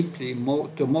more deeply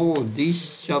tomorrow the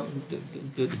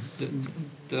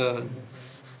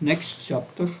next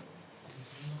chapter,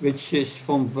 which is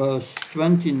from verse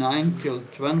 29 till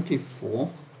 24.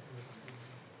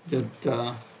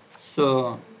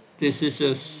 So this is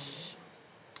a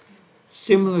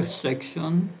similar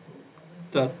section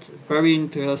that very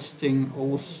interesting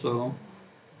also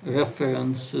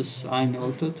references I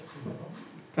noted,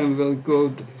 and we'll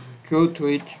go to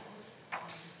it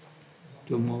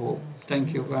tomorrow.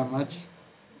 Thank you very much.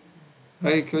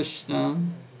 Hare Krishna,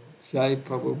 Jai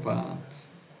Prabhupada.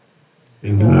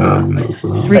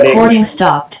 Recording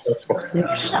stopped.